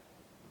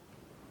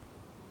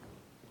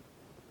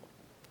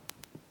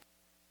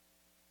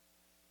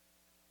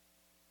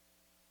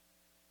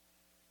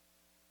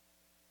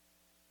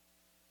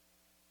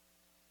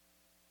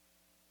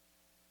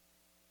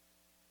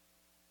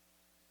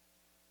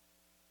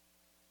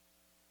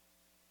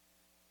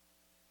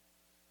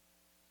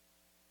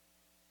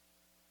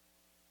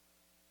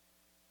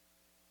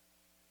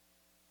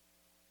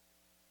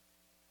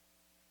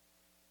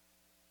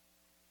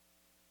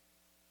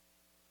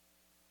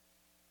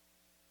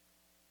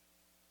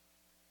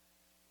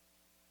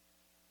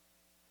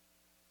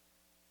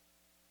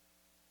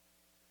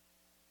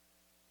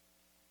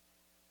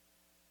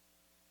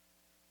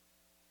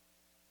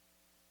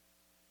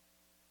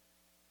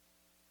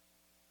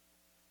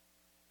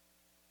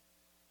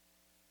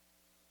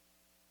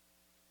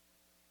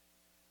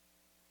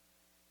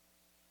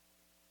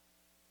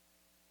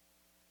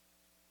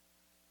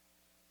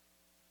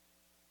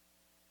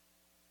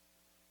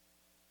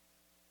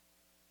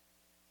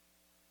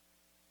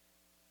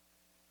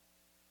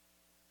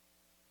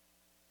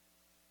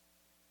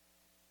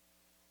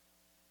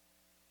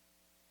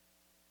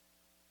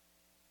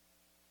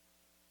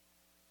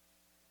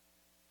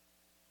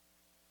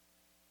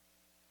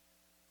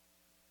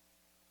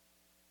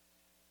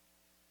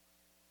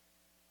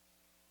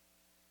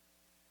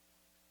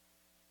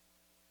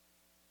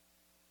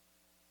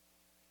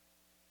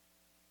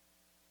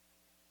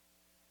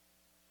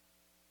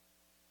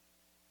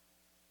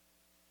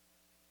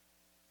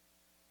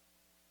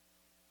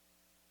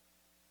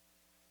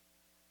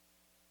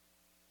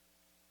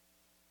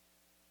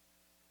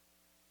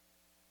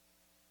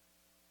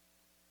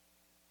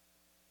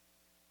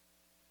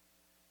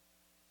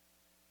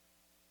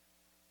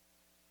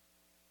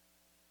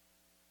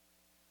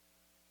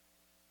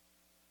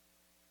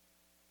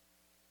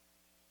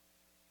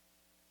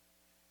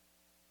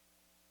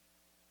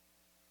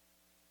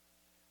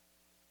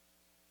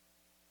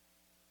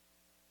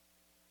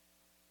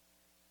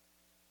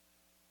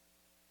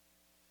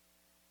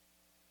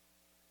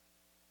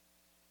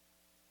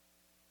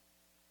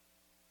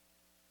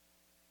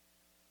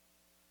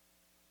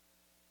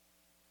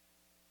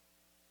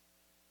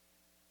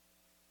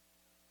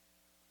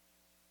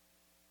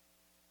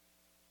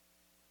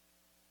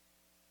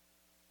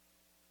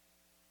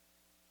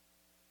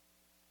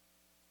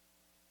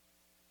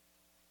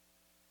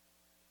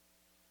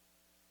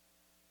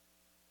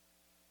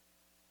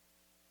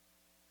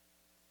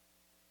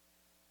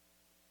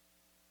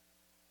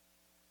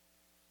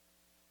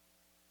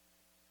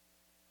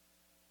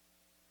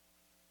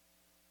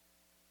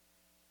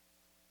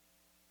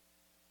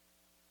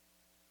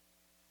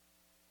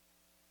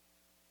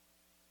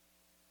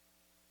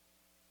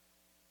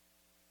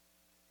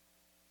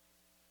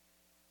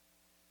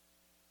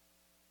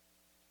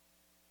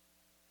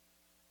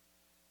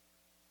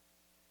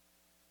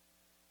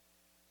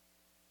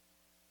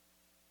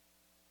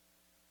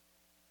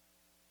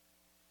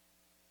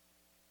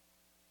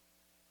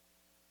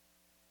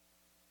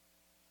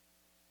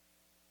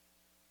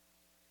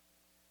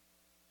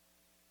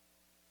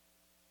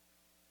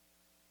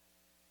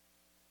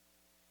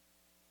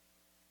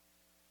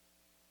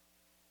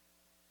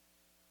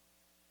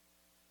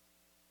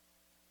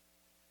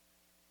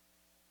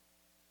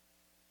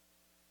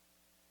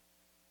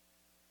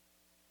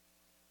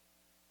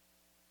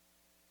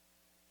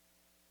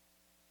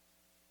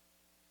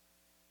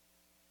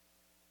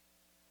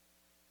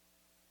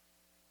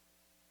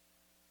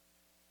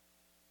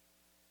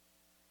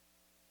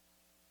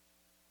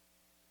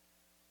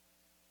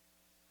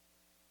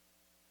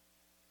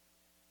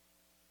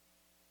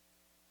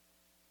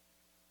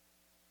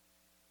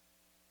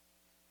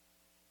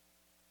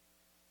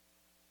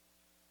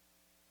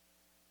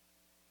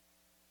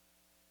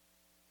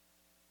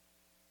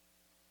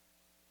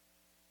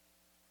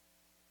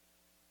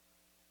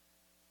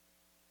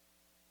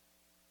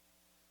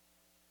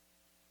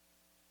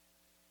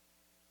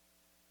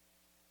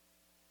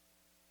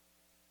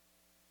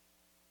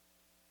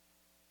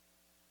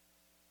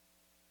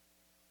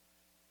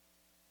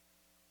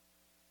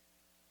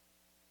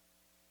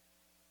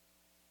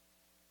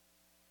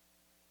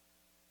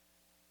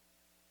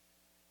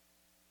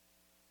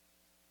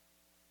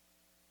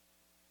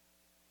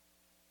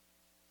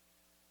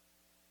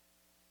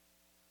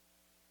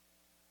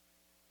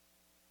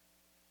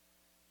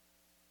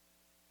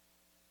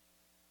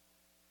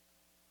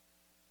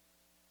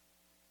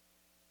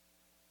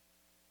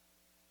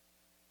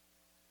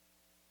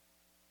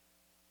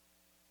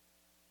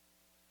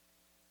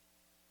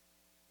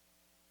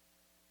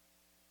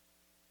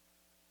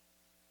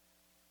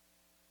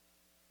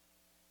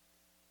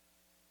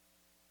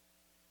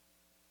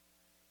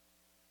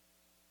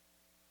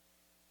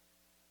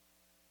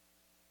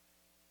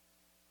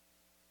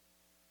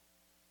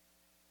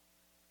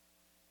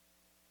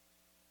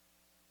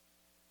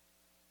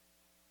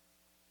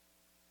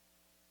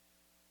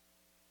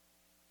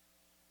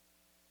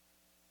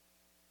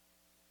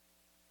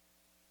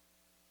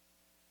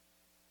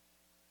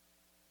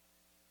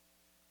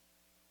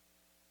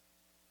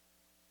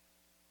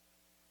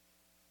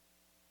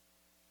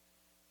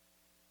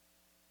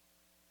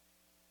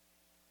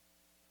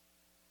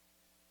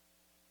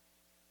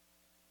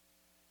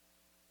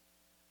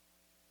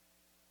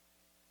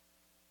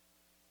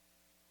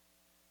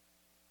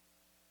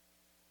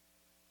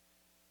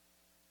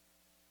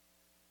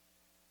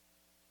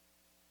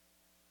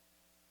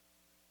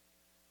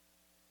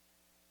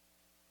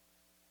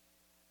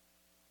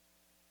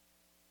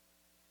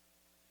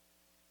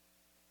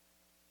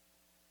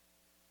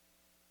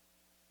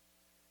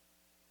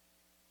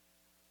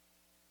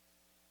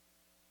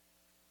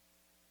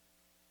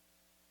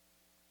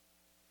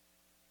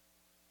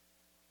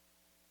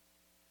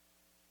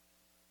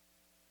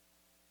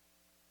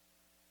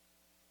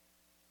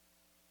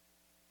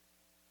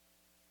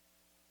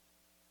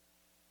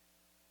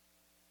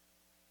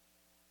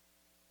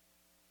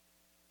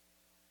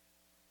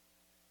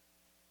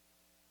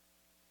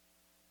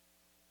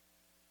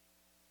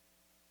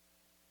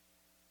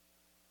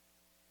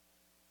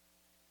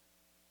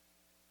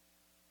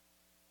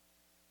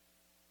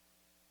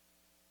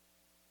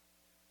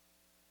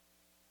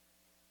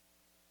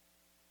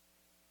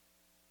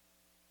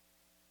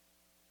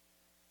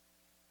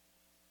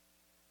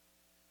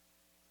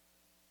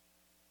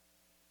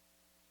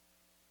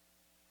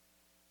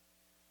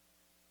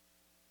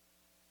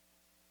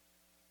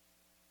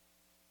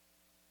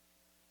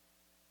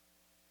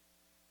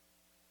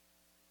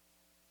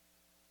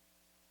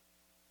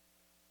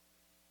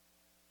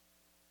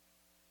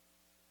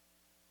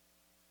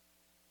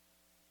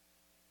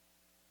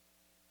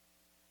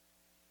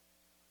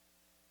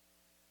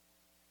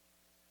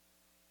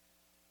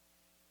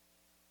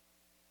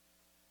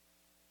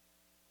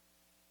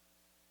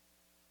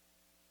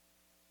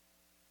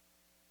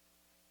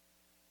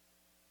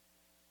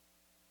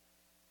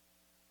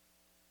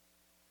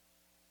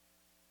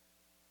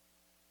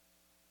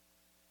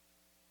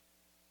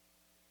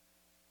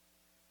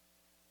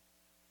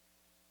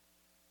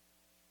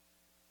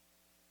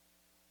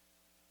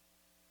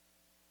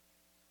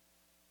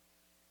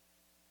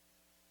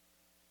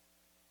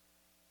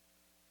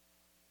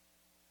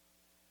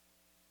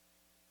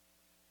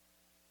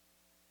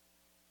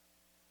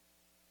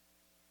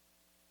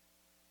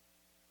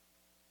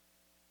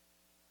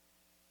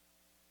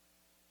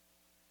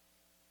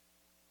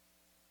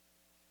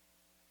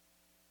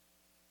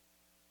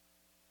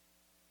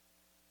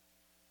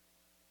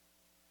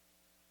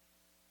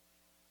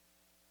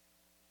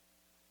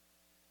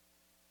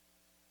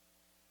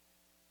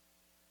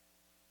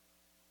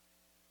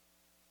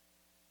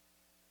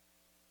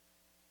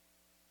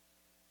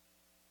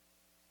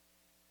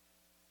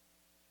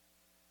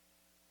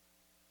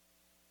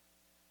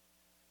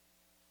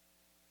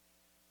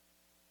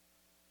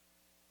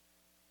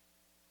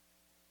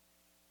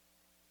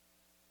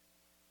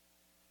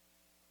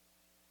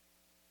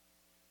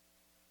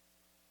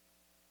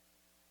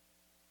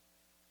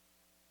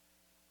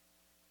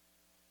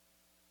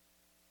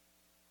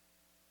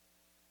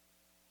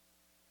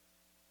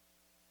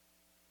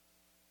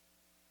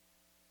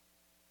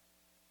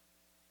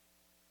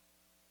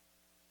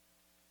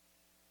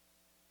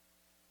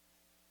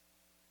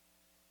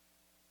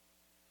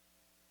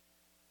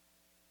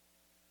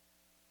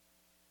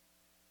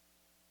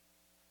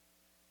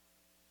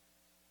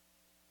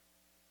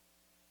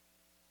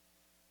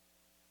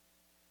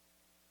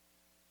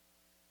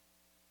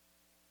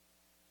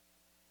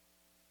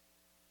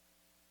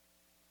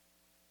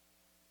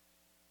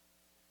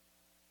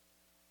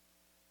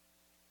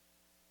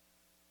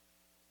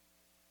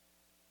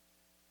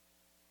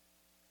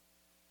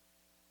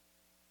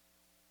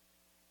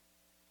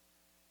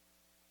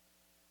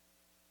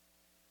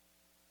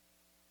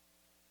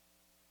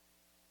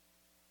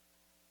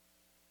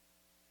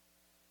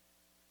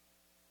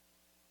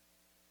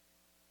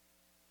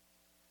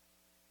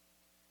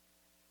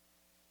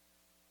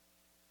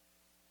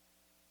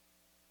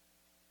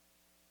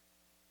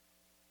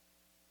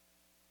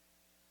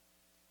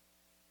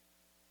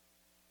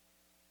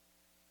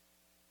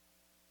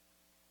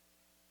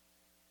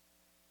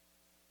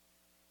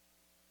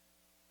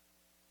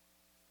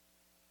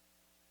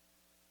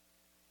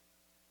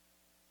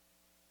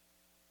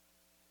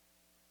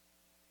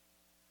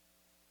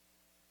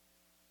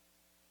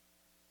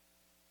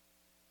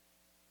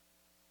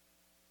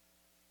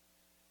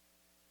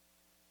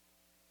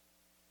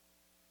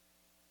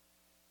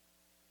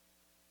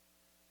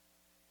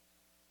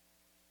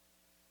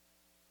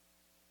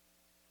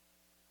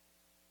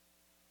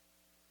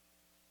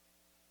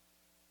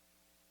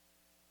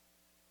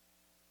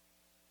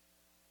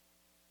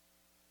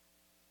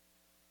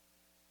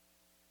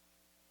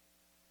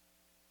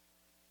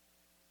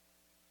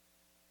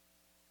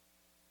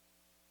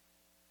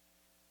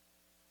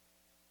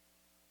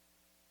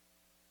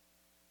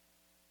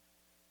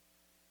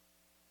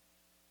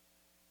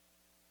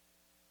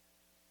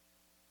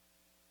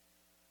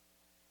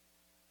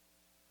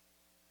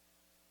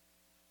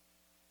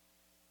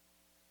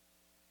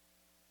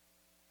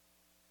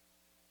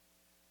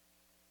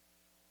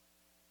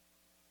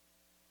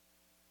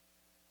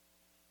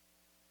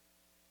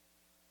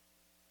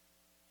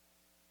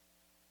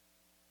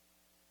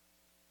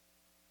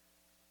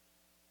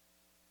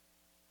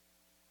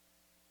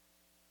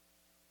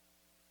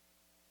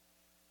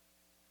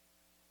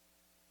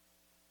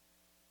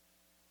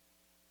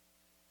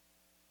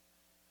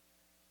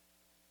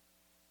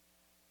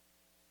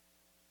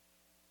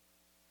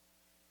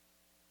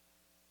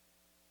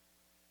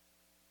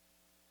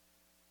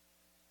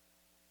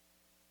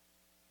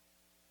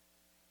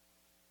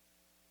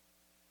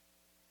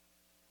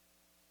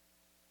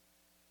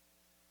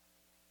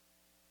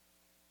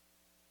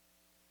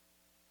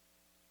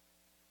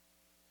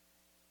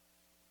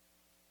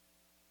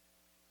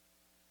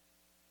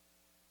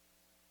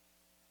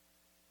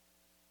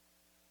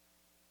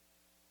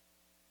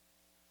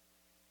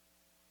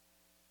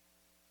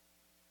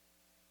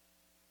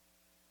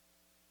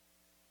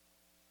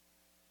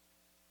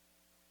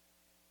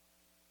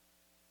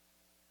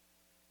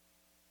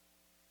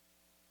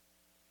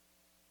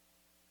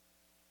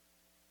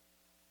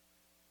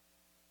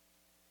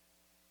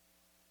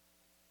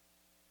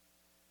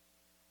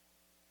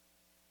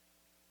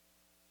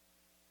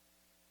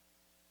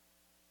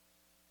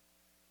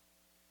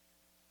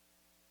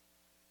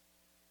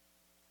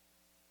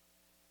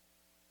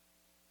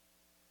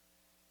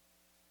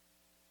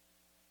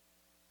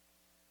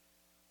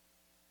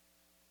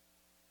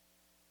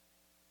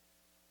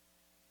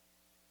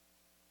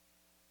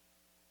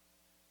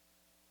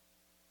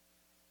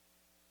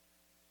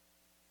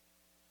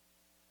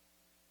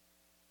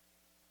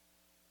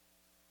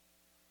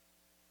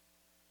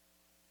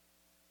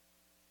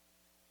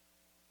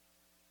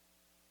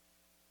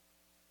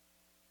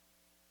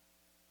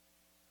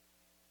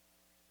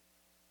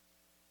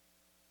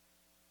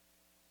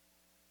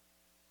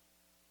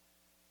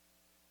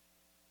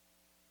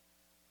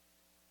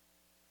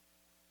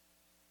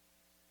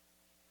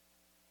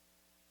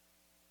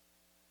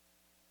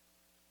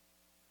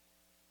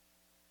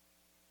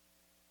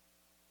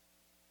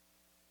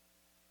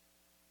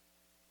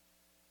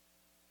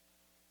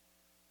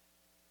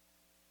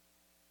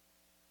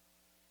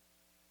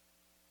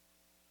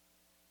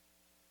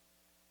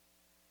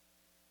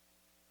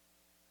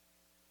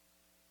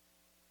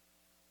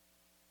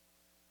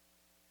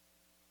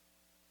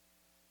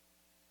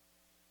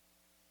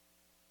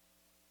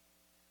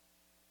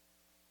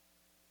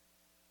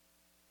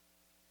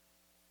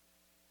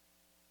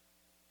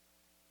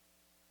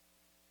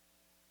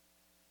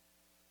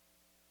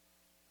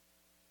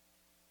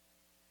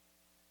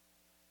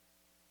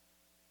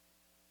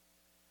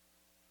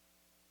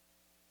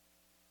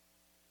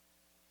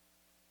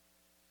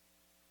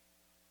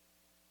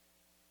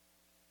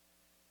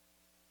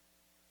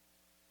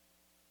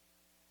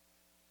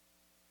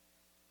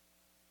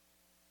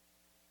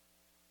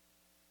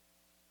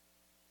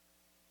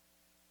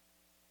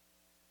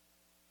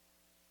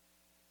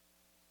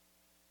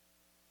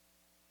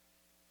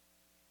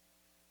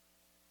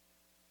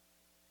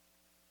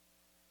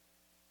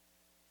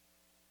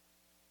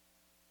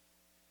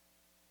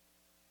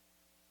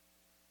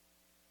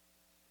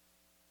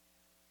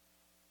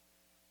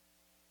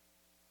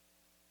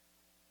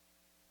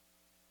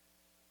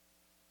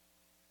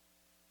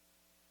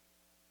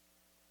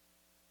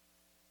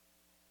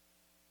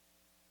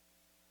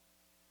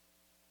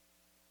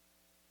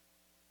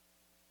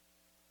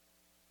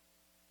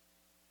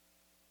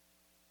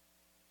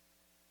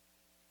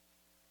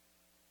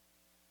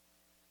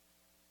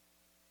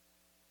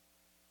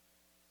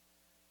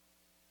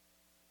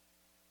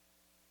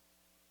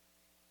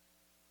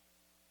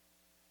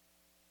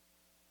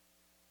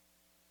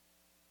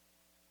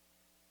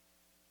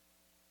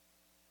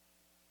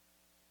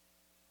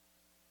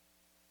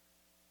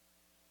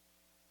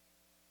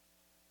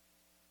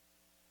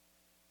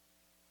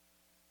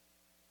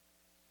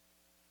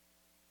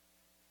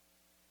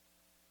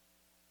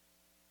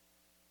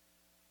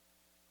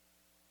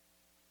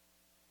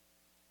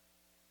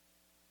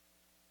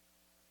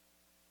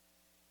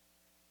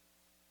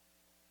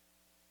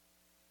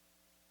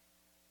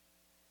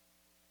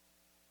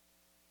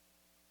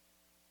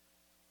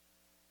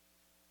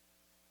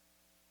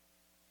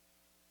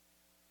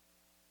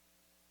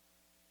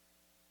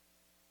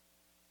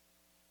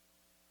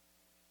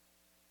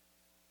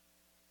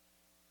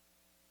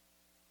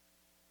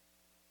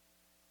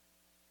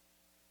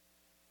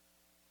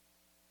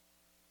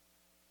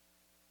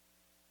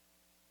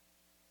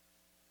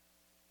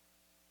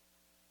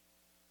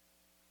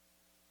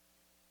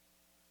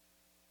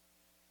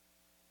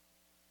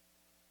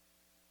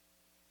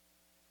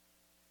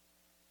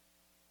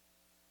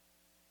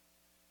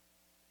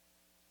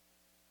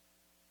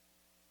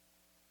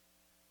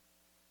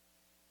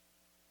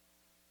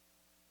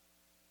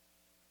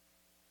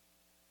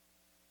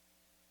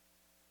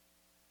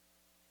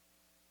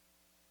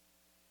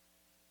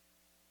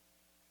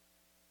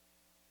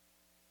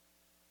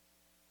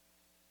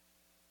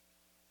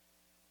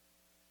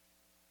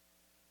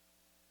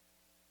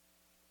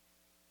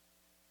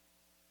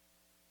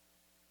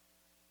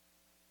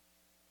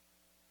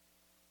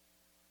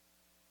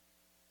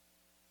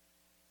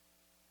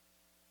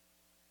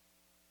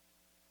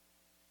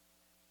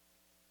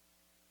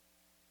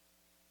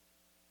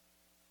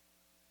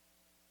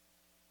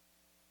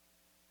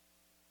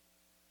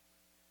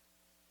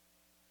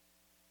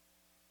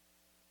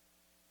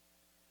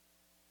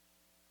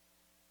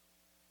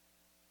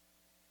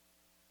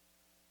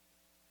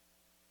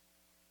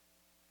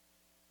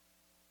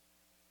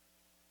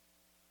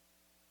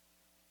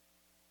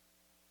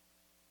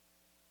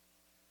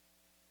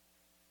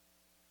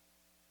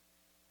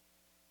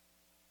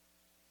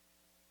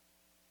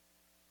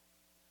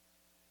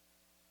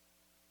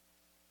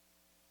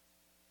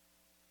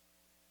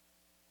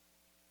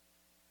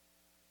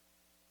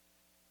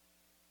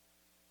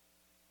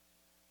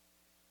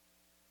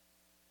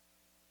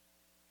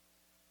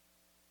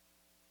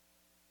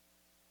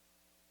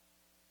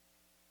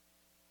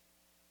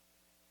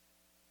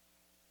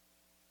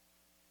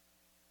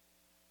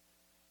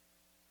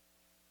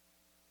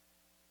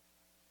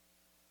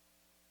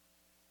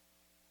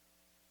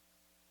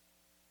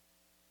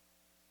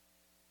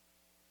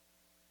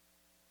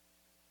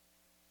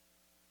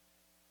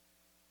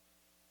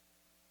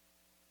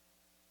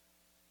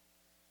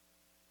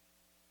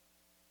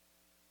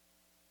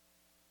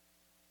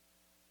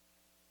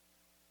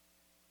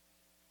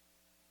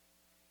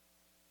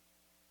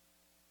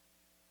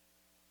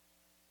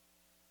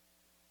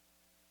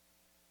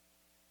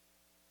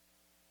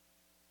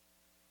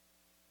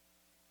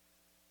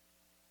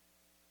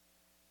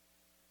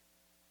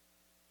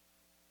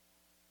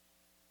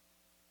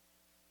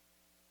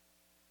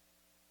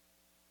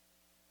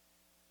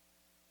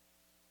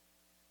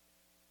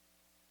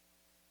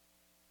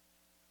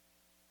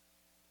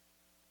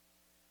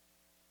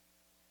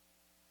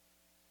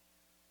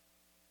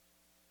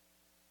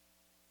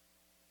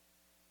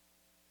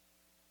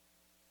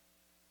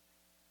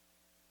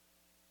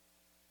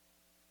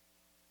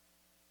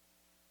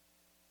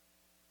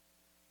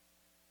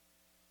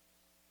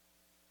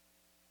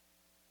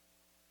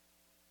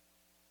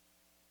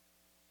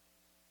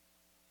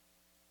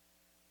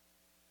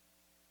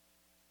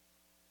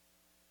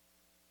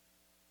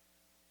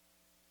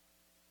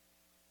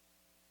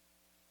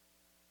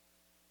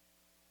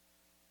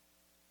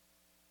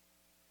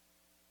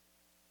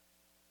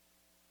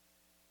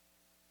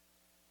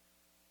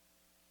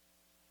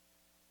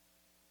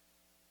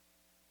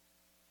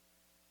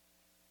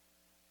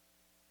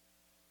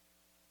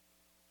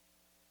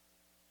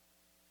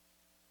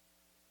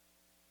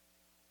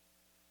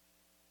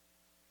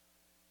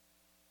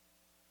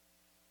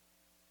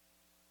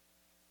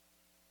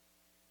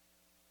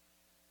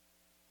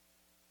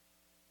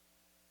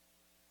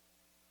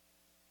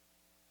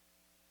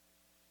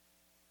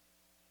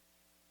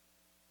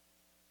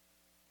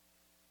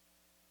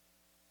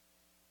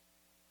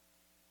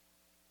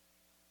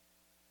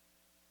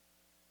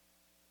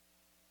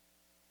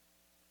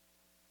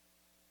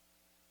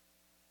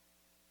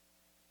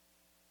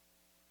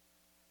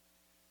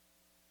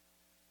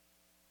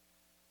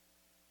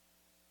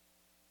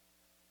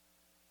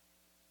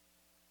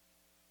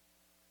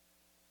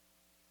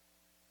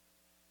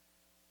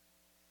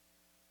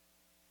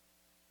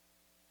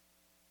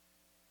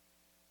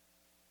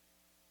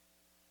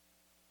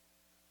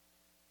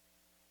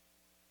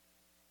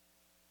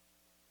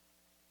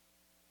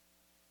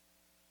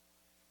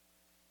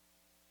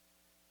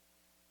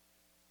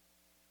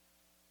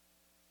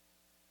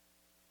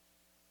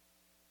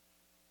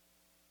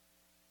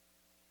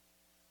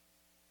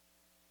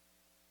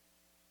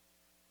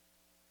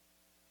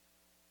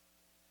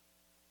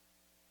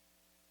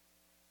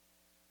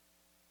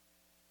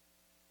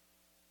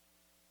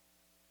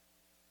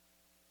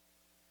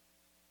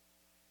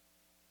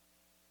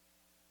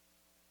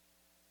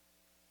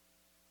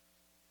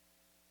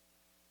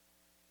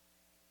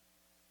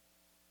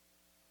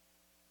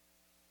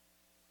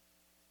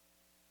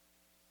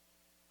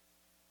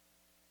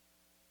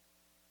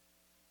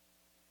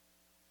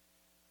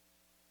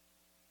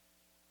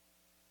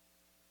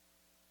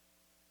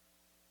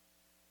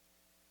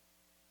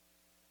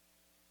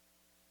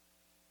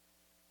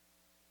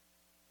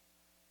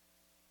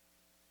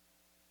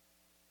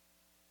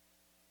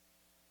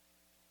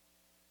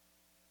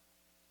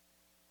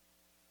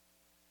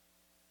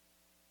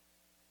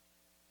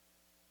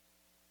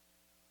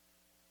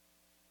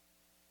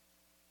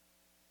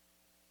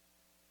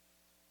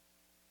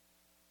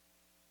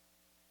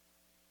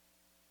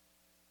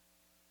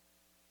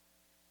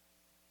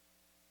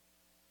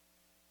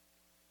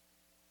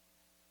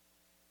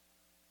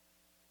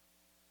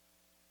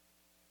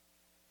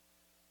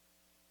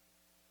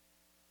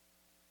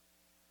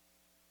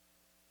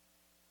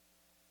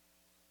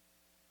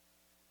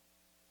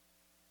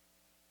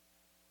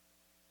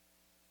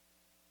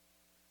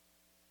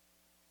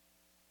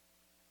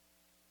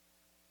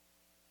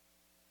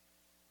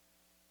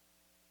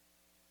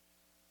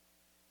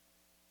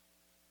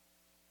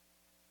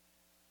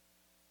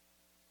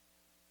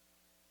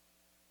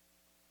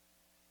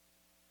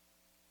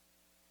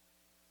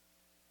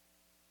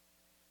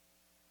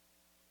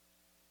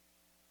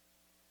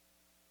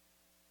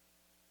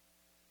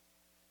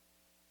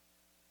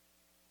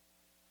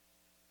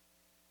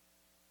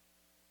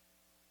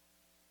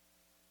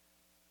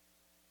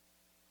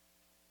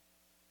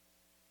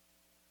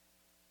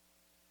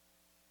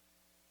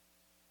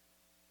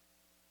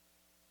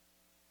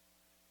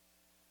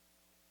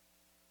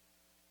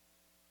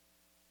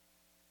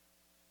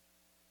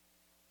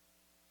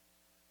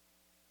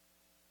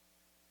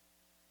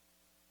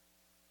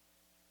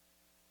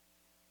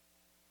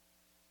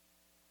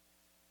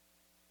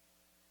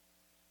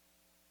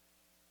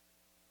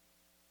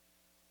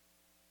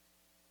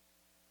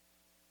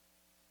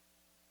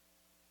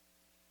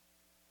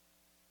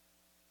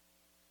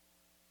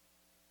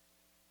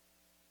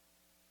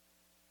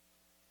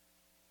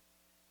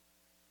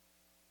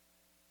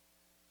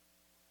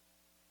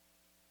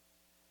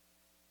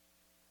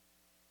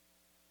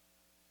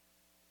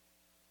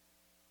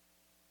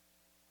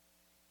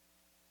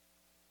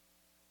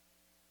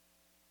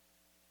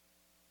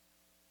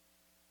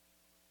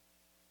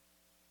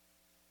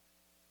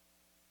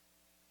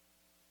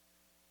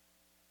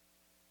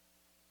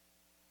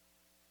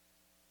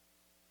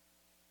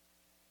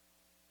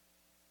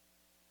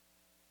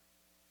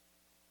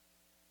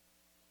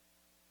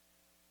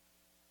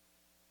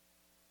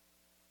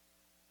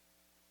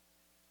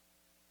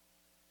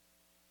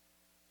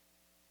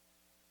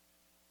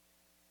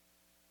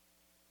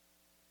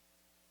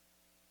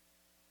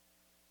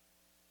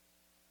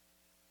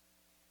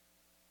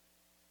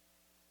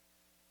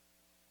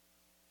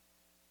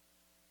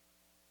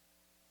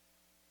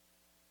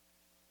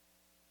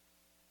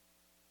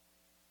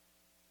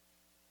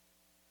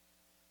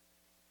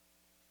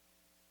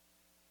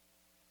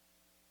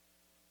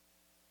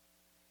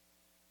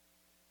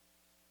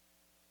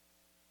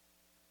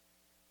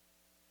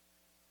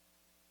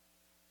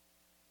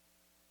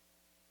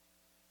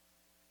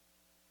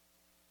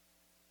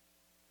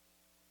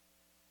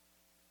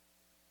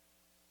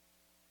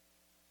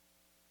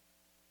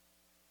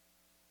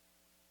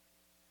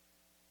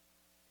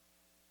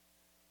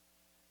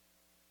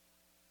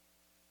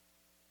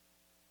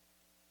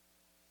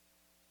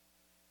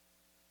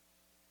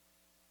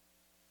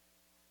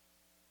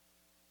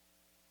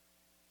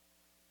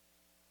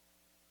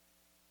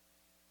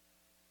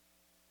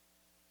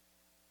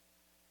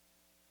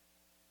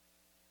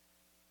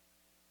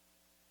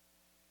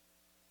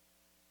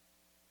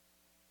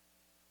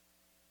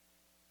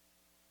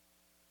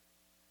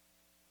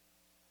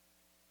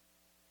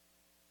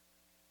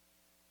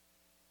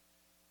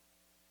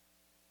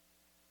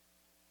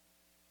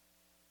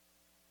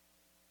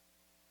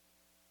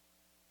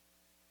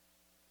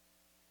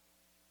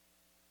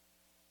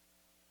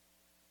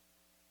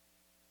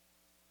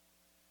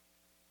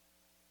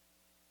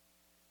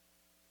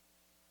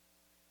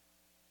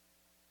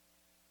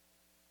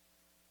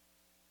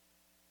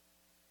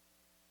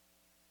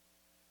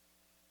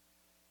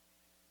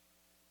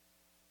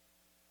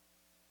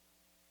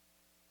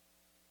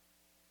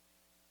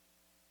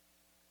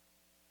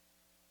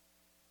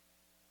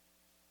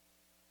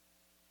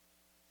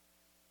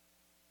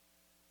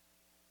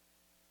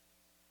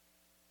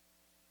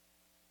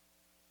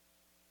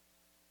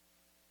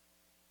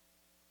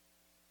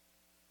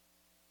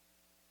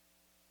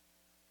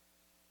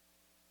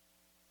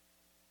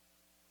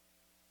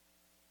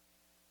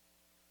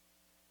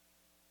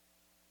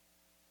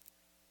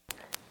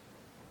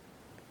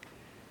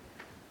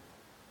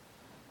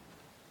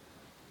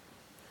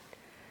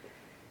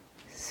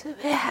 So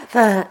we have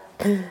a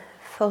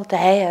full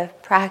day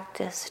of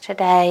practice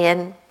today,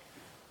 and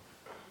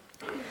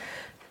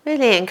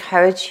really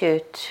encourage you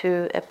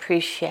to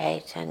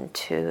appreciate and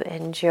to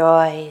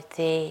enjoy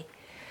the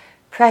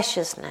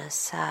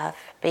preciousness of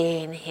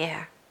being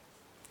here,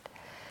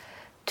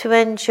 to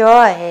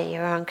enjoy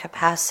your own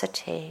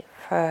capacity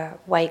for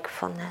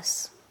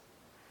wakefulness,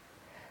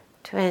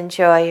 to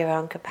enjoy your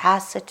own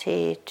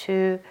capacity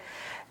to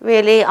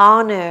really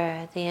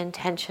honor the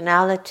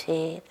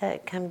intentionality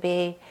that can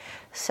be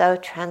so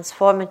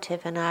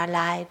transformative in our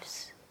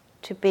lives,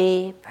 to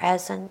be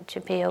present,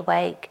 to be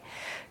awake,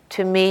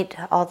 to meet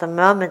all the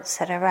moments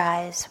that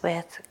arise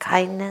with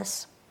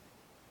kindness.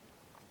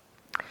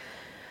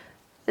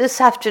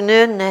 This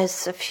afternoon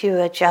there's a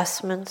few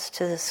adjustments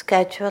to the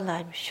schedule,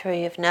 I'm sure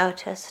you've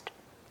noticed.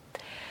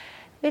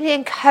 Really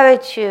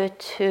encourage you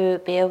to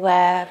be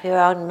aware of your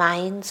own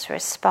mind's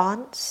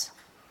response.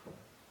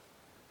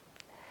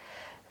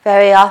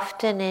 Very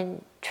often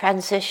in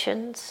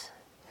transitions,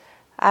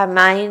 our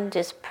mind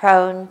is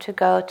prone to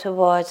go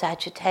towards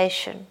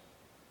agitation.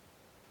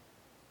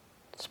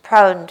 It's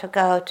prone to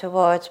go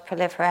towards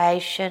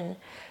proliferation,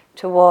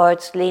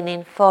 towards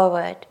leaning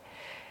forward.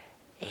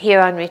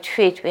 Here on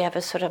retreat, we have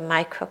a sort of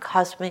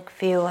microcosmic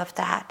view of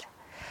that.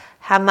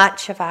 How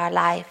much of our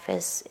life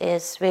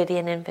is really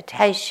an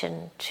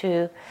invitation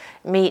to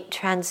meet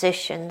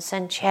transitions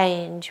and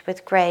change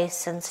with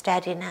grace and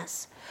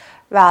steadiness,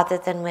 rather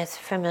than with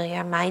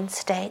familiar mind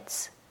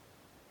states.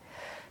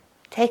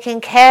 Taking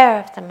care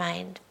of the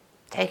mind,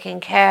 taking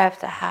care of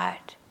the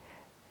heart,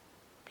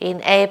 being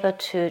able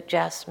to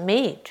just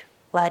meet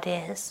what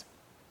is.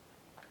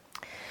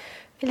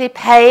 Really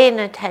paying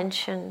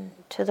attention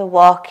to the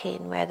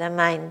walking where the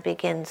mind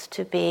begins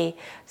to be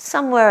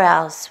somewhere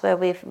else, where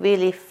we've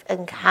really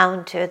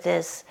encountered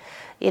this,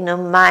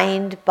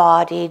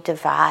 mind-body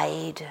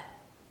divide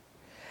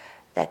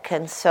that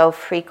can so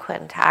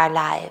frequent our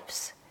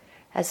lives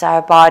as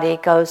our body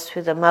goes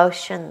through the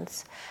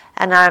motions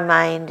and our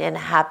mind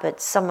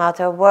inhabits some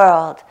other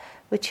world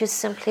which is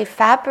simply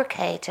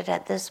fabricated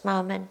at this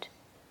moment.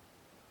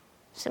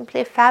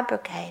 Simply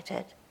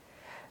fabricated.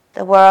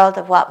 The world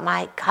of what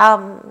might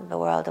come, the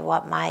world of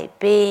what might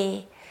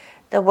be,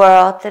 the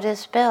world that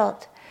is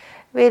built.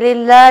 Really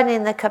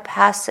learning the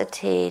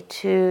capacity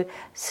to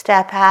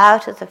step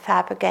out of the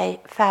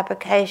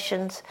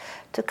fabrications,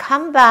 to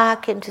come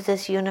back into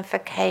this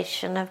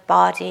unification of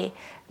body,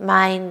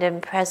 mind,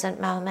 and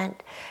present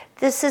moment.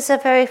 This is a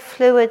very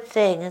fluid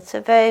thing. It's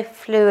a very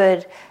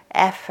fluid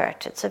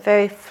effort. It's a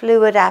very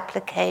fluid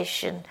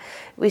application.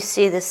 We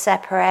see the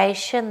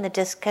separation, the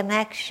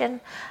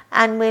disconnection,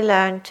 and we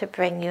learn to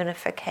bring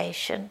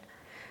unification.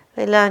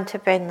 We learn to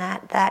bring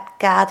that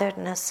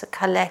gatheredness, the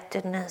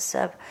collectedness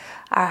of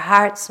our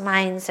hearts,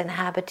 minds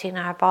inhabiting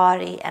our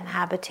body,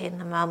 inhabiting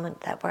the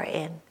moment that we're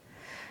in.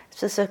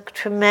 So there's a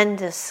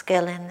tremendous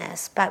skill in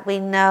this, but we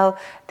know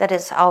that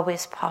it's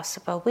always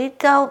possible. We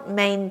don't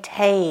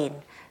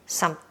maintain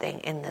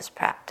something in this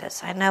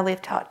practice. I know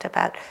we've talked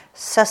about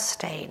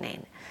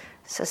sustaining.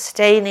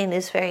 Sustaining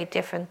is very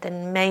different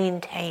than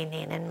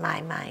maintaining in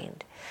my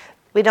mind.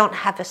 We don't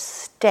have a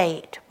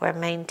state we're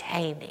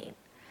maintaining.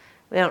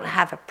 We don't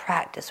have a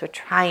practice we're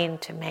trying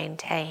to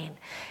maintain.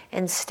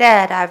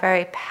 Instead, our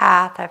very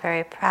path, our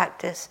very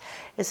practice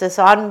is this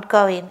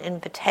ongoing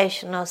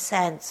invitational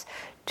sense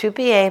to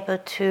be able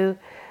to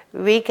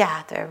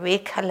regather,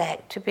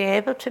 recollect, to be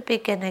able to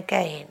begin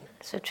again.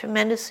 It's a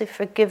tremendously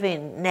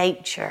forgiving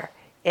nature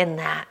in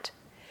that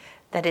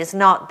is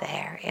not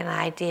there in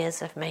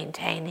ideas of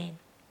maintaining.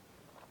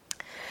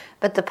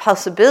 But the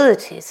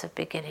possibilities of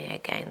beginning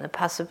again, the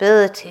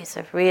possibilities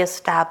of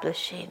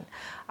reestablishing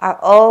are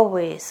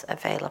always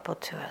available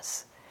to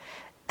us.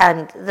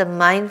 And the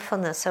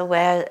mindfulness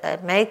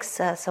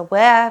makes us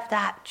aware of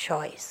that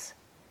choice.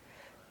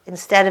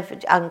 Instead of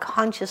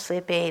unconsciously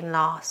being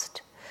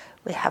lost,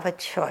 we have a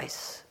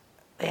choice.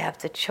 We have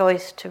the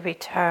choice to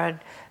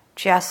return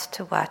just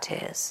to what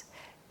is.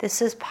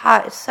 This is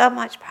so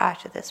much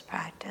part of this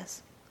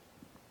practice.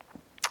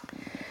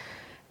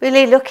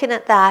 Really looking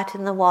at that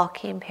in the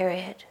walking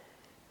period,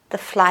 the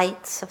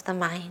flights of the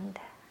mind,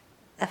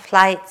 the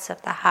flights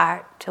of the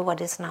heart to what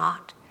is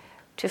not,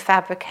 to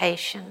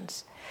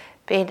fabrications,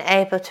 being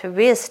able to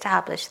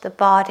reestablish the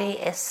body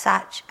is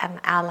such an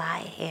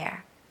ally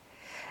here.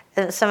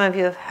 And some of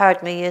you have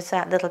heard me use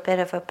that little bit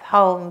of a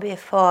poem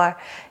before.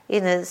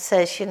 It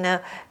says,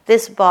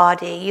 this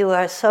body, you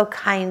are so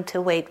kind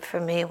to wait for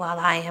me while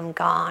I am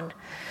gone.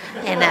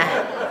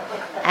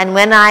 And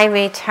when I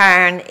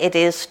return, it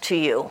is to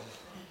you.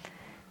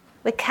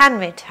 We can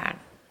return.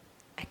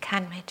 We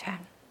can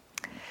return.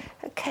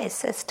 Okay,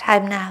 so this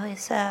time now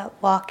is a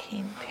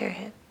walking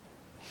period.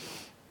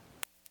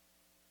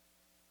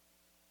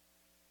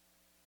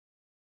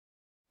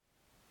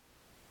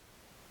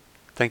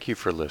 Thank you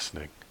for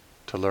listening.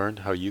 To learn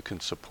how you can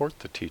support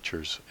the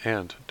teachers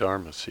and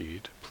Dharma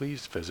Seed,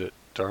 please visit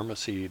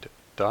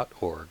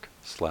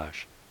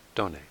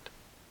dharmaseed.org/donate.